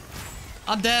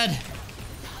 I'm dead.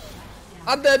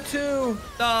 I'm dead too!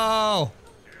 No.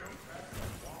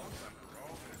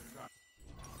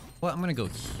 Well, I'm gonna go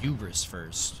hubris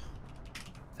first.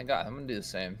 Thank God, I'm gonna do the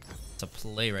same. It's a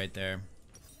play right there.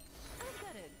 I've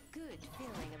got a good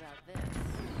feeling about this.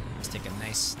 Let's take a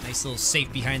nice little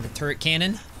safe behind the turret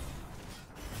cannon.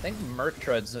 I think Merc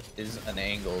Treads is an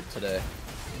angle today.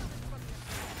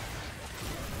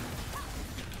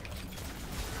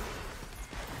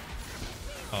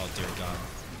 Oh dear God.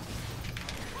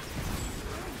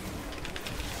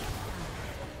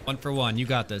 1 for 1. You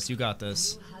got this. You got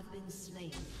this. You have been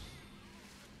slain.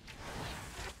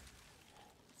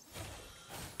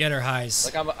 Get her highs.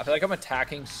 I feel like I'm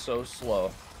attacking so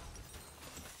slow.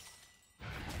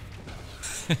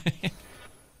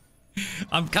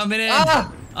 I'm coming in.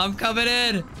 Ah! I'm coming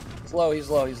in. He's low, he's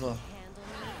low, he's low. Handle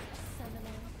me,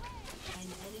 summoner. An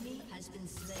enemy has been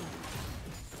slain.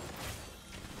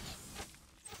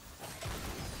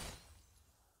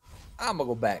 I'm gonna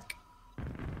go back.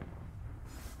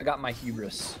 I got my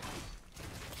hubris.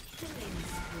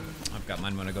 I've got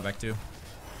mine when I go back too.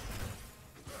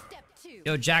 Step 2.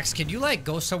 Yo, Jax, can you like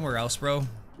go somewhere else, bro?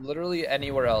 Literally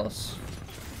anywhere else.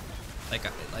 Like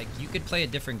you could play a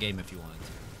different game if you wanted to.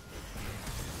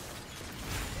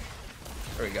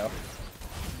 There we go.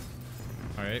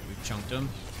 All right, we've chunked him.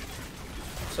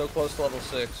 So close to level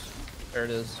 6. There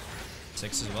it is.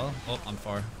 6 as well. Oh, I'm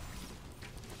far.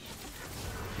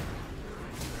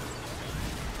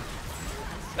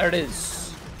 There it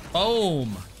is.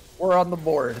 Boom. We're on the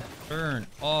board. Turn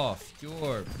off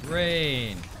your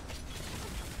brain.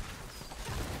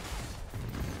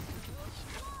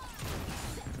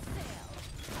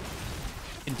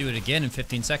 Can do it again in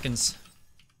 15 seconds.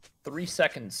 3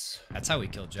 seconds. That's how we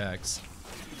kill Jax.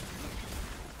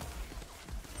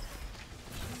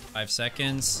 5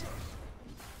 seconds.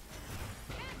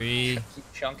 3,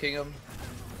 Keep chunking him.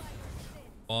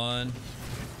 1.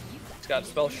 He's got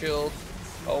spell shield.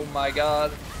 Oh my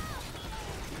god.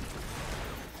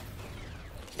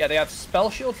 Yeah, they have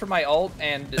spell shield for my ult,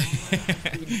 and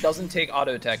he doesn't take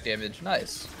auto attack damage.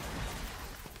 Nice.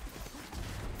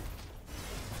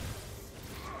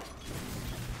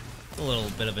 A little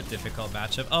bit of a difficult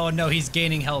matchup. Oh no, he's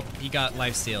gaining health. He got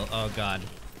lifesteal. Oh god.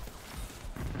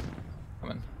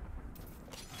 Coming.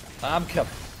 I'm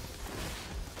coming.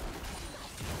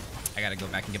 I gotta go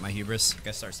back and get my hubris. I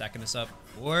gotta start stacking this up.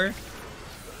 Or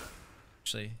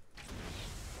actually,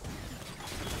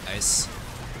 nice.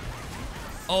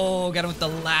 Oh, got him with the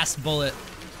last bullet.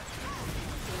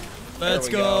 Let's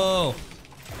we go.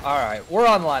 All right, we're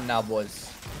online now, boys.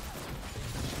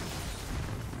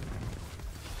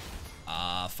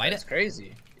 Fight That's it.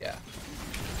 crazy. Yeah.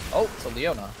 Oh, it's a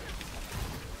Leona.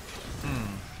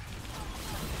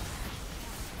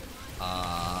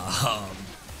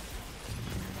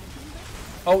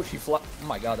 Oh, she fla- Oh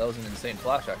my god, that was an insane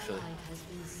flash, actually. Has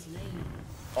been slain.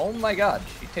 Oh my god,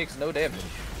 she takes no damage.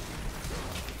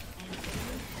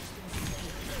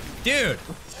 Dude.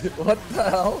 What the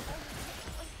hell?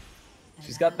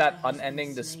 She's got that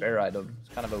unending despair item.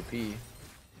 It's kind of OP.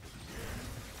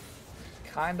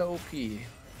 Kinda OP.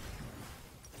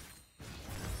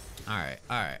 Alright,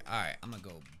 alright, alright. I'm gonna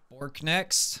go Bork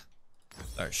next.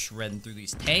 Start shredding through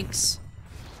these tanks.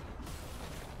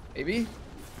 Maybe?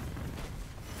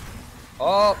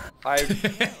 Oh, I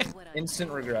What I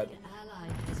instant regret. An ally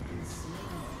has been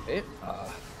slain. It,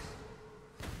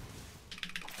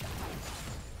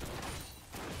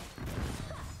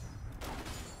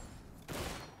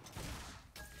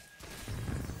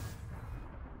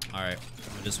 Alright, I'm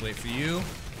gonna just wait for you.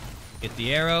 Get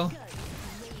the arrow.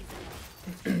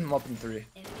 I'm up in 3.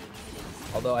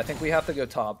 Although I think we have to go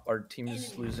top. Our team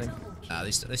is losing. Nah,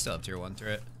 they still have tier 1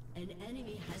 turret. An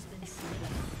enemy has been slain.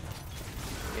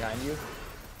 Behind you.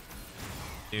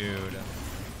 Dude. An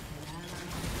ally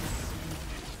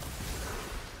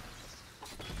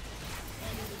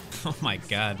has Oh my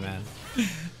god, man.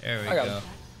 There we I got go. him.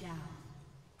 been down.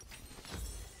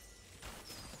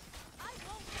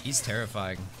 He's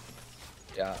terrifying.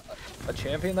 Yeah, a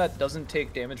champion that doesn't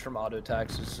take damage from auto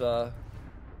attacks is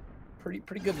pretty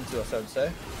good into us, I would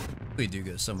say. We do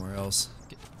go somewhere else.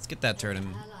 Let's get that turret and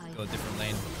go a different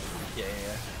lane. Yeah, yeah,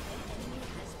 yeah. Enemy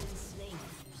has been slain.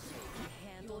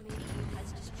 handle me.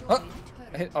 Has destroyed Oh, a I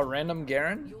turret. hit a random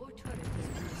Garen. Your turret has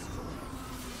been destroyed.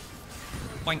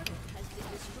 Boink. Has been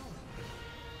destroyed.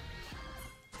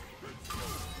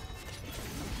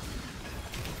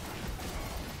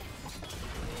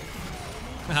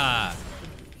 Ha.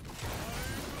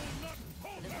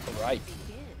 Right.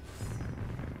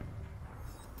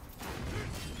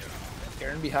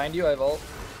 Garen behind you, I have ult.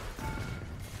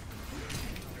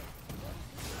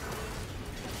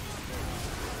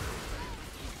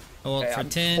 Oh, Okay, for I'm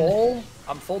 10.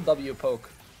 I'm full W poke.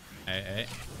 Hey.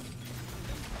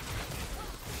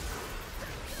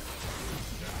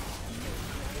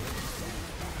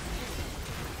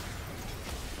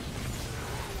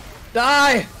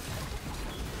 Die!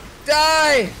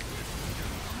 Die!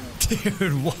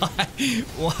 Dude, what?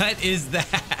 What is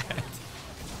that?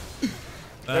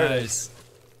 There it Nice.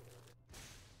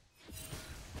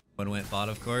 One went bot,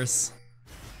 of course.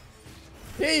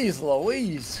 Jeez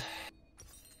Louise.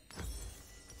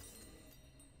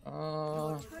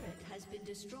 Your turret has been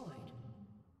destroyed.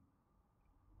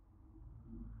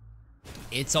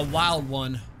 It's a wild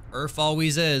one. Earth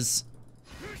always is.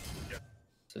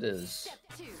 It is. Step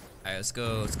 2. Alright,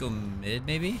 let's go mid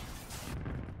maybe?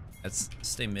 Let's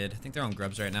stay mid. I think they're on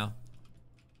grubs right now.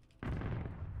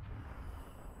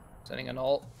 Sending an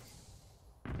ult.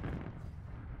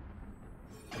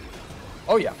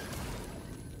 Oh yeah.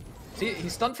 See,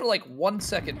 he's stunned for like 1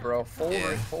 second, bro.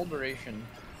 Full duration.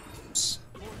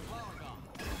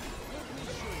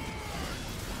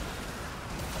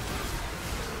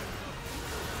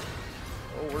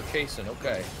 Oh, we're chasing.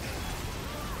 Okay.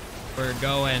 We're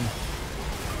going.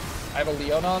 I have a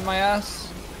Leona on my ass.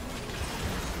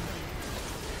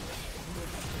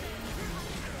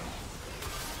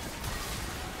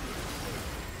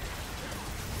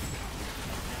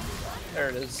 There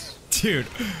it is. Dude,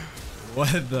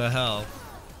 what the hell?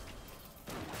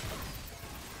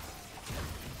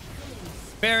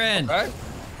 Baron! Okay.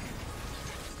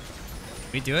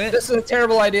 We do it? This is a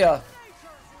terrible idea.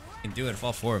 Can do it if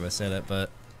all 4 of us say that, but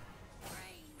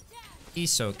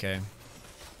he's okay.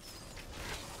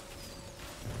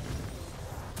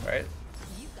 Right.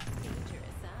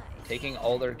 Taking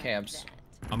all their camps.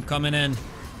 I'm coming in.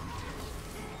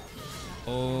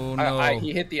 Oh no.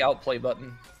 He hit the outplay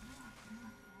button.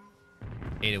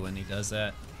 Hate it when he does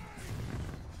that.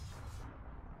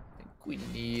 I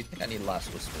think I need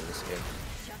Last Whisper this game.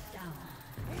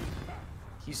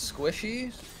 He's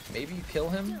squishy. Maybe kill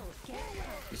him.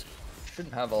 He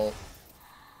shouldn't have ult.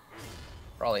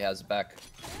 Probably has it back.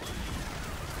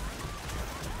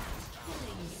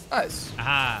 Nice.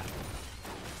 Ah.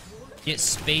 Get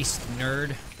spaced,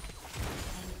 nerd.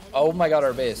 Oh my god,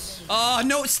 our base. Oh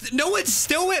no! No one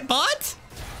still went bot.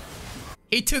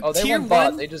 He took Oh, they tier went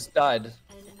 1. bot. They just died.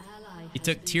 He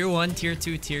took tier 1, tier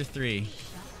 2, tier 3,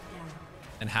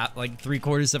 and like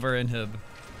 3/4 of our inhib.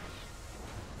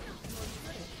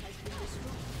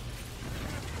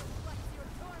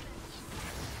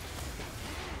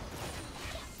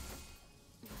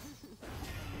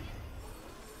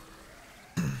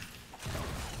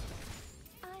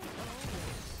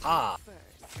 Ah.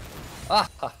 Ah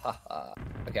ha ha ha.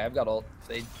 Okay, I've got ult. If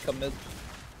they come mid.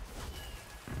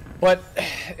 But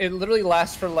it literally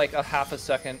lasts for like a half a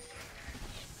second.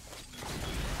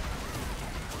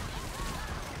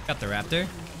 Got the raptor.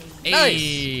 Nice.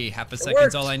 Hey, half a It second's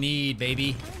worked. all I need,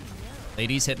 baby.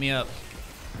 Ladies, hit me up.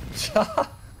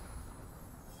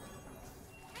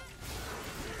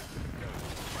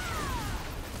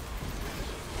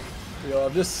 Yo,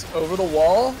 I'm just over the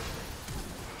wall.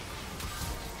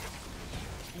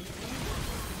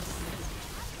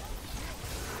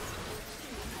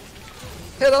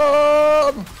 Hit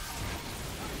him!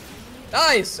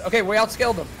 Nice! Okay, we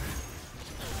outscaled them.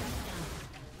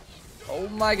 Oh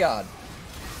my god.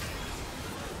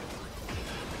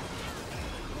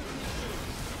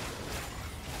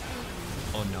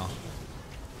 Oh no.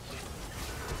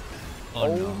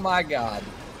 Oh no. my god.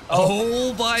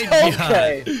 Oh my god.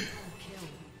 Okay.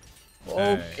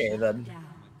 Alright. Okay then.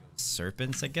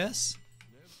 Serpents, I guess.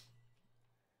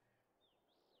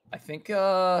 I think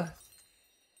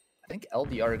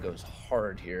LDR goes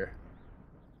hard here.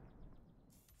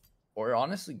 Or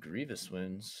honestly Grievous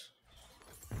wounds.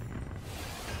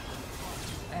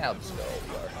 Yeah, let's go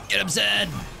LDR. Get him, Zed.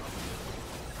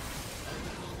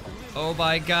 Oh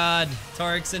my god.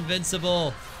 Tarek's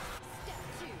invincible.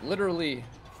 Literally.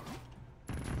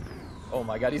 Oh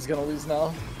my god, he's gonna lose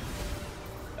now.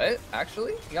 Hey,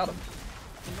 actually, he got him.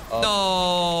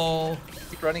 No.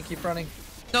 Keep running, keep running.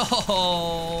 No.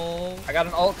 I got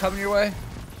an ult coming your way.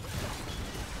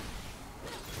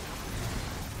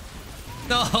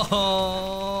 No.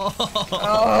 Oh!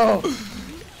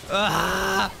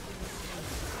 Ah.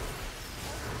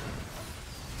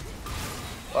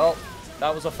 Well,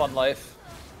 that was a fun life.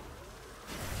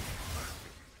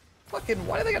 Fucking,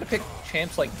 why do they gotta pick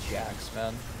champs like Jax,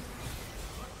 man?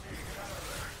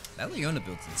 That Leona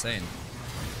build's insane.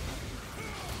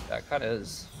 That kind of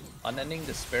is. Unending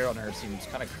Despair on her seems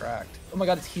kind of cracked. Oh my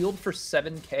god, it's healed for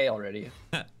 7k already.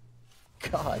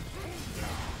 God.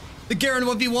 The Garen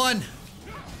 1v1.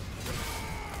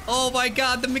 Oh my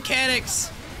god, the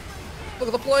mechanics. Look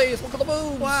at the plays, look at the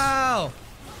moves. Wow.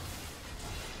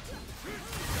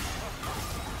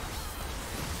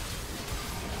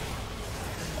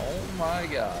 Oh my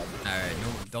god. Alright, no,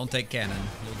 don't take cannon.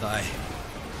 You'll die.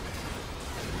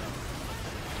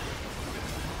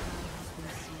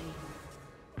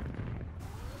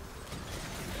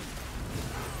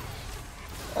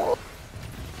 Oh.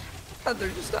 God, they're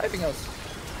just diving us.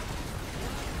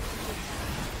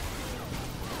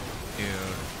 Dude.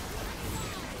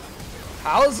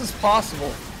 How is this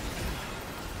possible?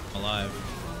 I'm alive.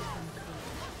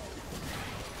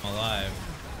 I'm alive.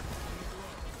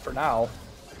 For now.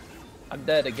 I'm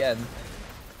dead again.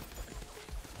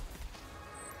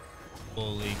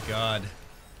 Holy god.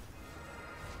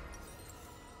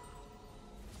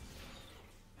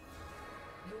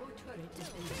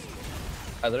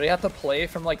 I literally have to play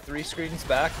from like 3 screens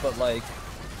back, but like...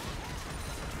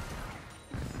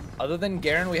 Other than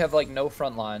Garen, we have like no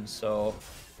front lines, so...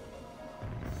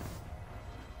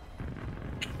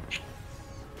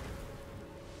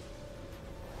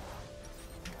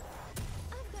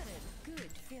 I've got a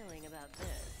good feeling about this.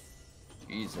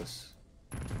 Jesus.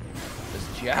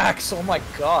 This Jax, oh my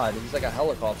god, he's like a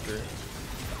helicopter.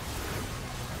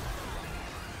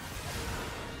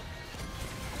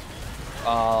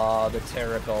 The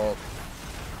Taric ult.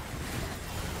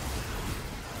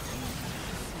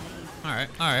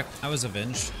 Alright. I was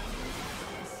avenged.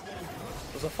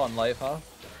 It was a fun life, huh?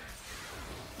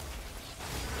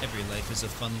 Every life is a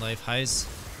fun life, Heis.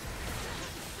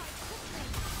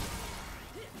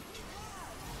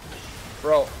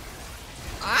 Bro.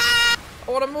 Ah!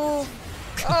 I want to move.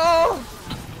 Oh!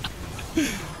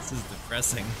 This is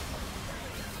depressing.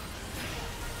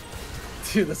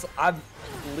 Dude,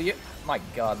 my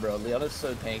god, bro. Leona's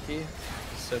so tanky.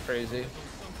 It's so crazy.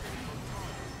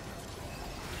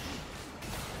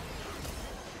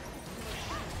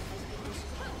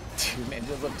 Dude, man,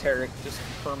 just let Tarek just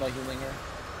perma healing her.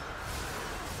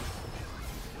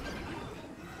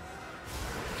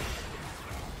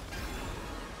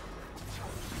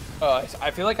 I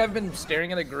feel like I've been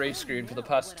staring at a gray screen for the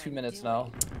past 2 minutes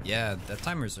now. Yeah, the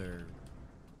timers are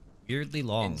weirdly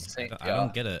long. Insane, I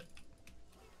don't get it.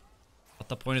 What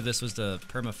the point of this was to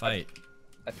perma fight?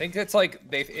 I think it's like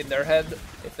in their head,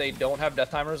 if they don't have death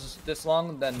timers this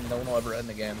long, then no one will ever end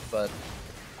the game. But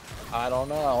I don't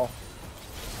know.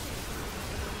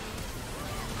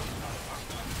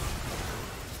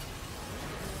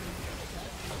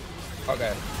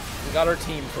 Okay, we got our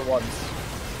team for once.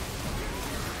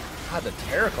 God, the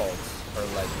Terracles are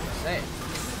like insane.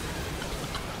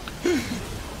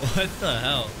 What the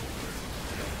hell?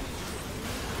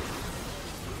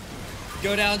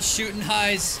 Go down shooting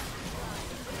highs.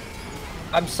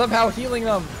 I'm somehow healing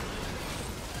them.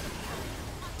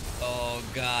 Oh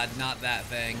god, not that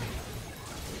thing.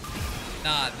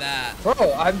 Not that.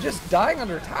 Bro, I'm just dying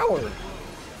under tower.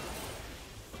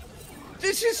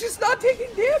 This is just not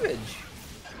taking damage.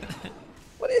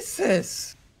 What is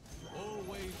this?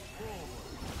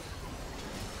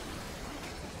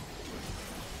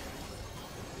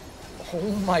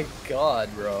 Oh my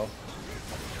god, bro.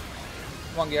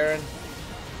 Come on, Garen.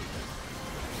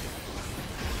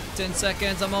 10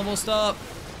 seconds, I'm almost up.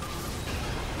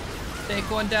 Take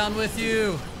one down with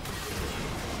you.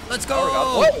 Let's go.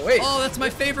 Oh, wait. Oh, that's my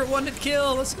favorite one to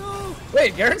kill. Let's go.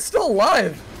 Wait, Garen's still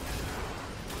alive.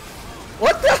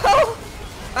 What the hell?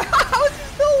 How is he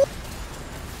still alive?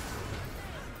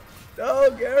 No,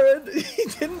 Garen. He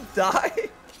didn't die.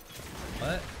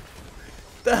 What?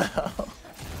 The hell?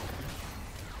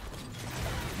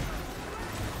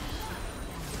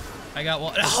 I got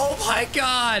one. Oh my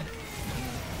god.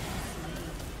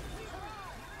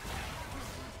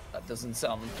 That doesn't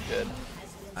sound good.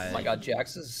 Oh my god,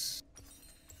 Jax is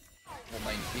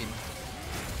level 19.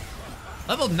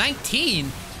 Level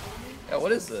 19? Yeah,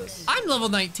 what is this? I'm level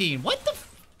 19. What the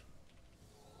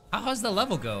How does the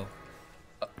level go?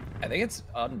 I think it's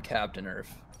uncapped in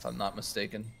Earth, if I'm not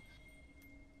mistaken.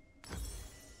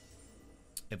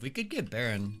 If we could get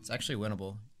Baron, it's actually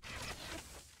winnable.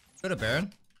 Go to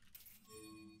Baron.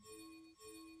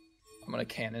 I'm gonna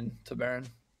cannon to Baron.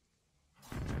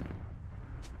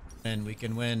 And we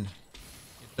can win.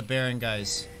 Get the Baron,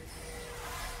 guys.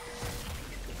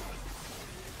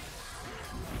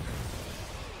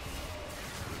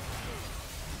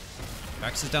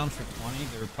 Rax is down for 20.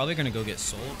 They're probably gonna go get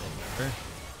sold, but whatever.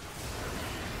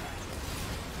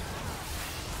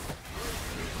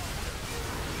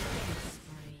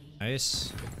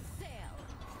 Nice.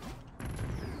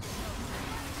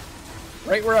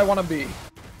 Right where I want to be.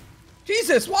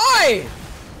 Jesus, why?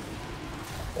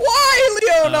 Why,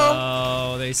 Leona?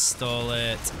 Oh, they stole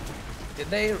it. Did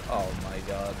they? Oh my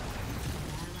god.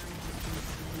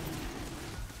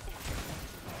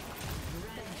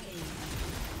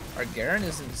 Our Garen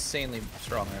is insanely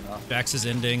strong right now. Jax is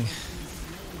ending.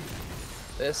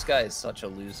 This guy is such a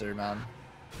loser, man.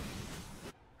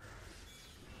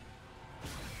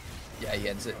 Yeah, he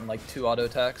ends it in like 2 auto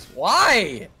attacks.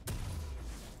 Why?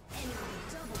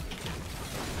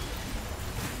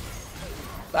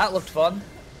 That looked fun.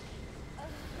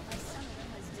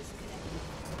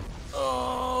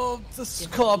 Oh, this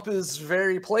comp is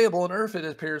very playable in Earth, it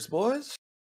appears, boys.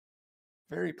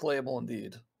 Very playable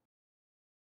indeed.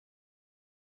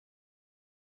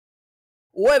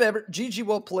 Whatever. GG,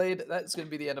 well played. That's going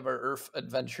to be the end of our Earth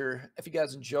adventure. If you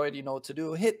guys enjoyed, you know what to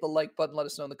do. Hit the like button. Let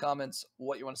us know in the comments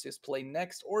what you want to see us play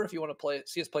next, or if you want to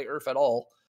see us play Earth at all.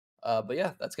 But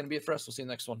yeah, that's going to be it for us. We'll see you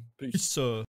next one. Peace.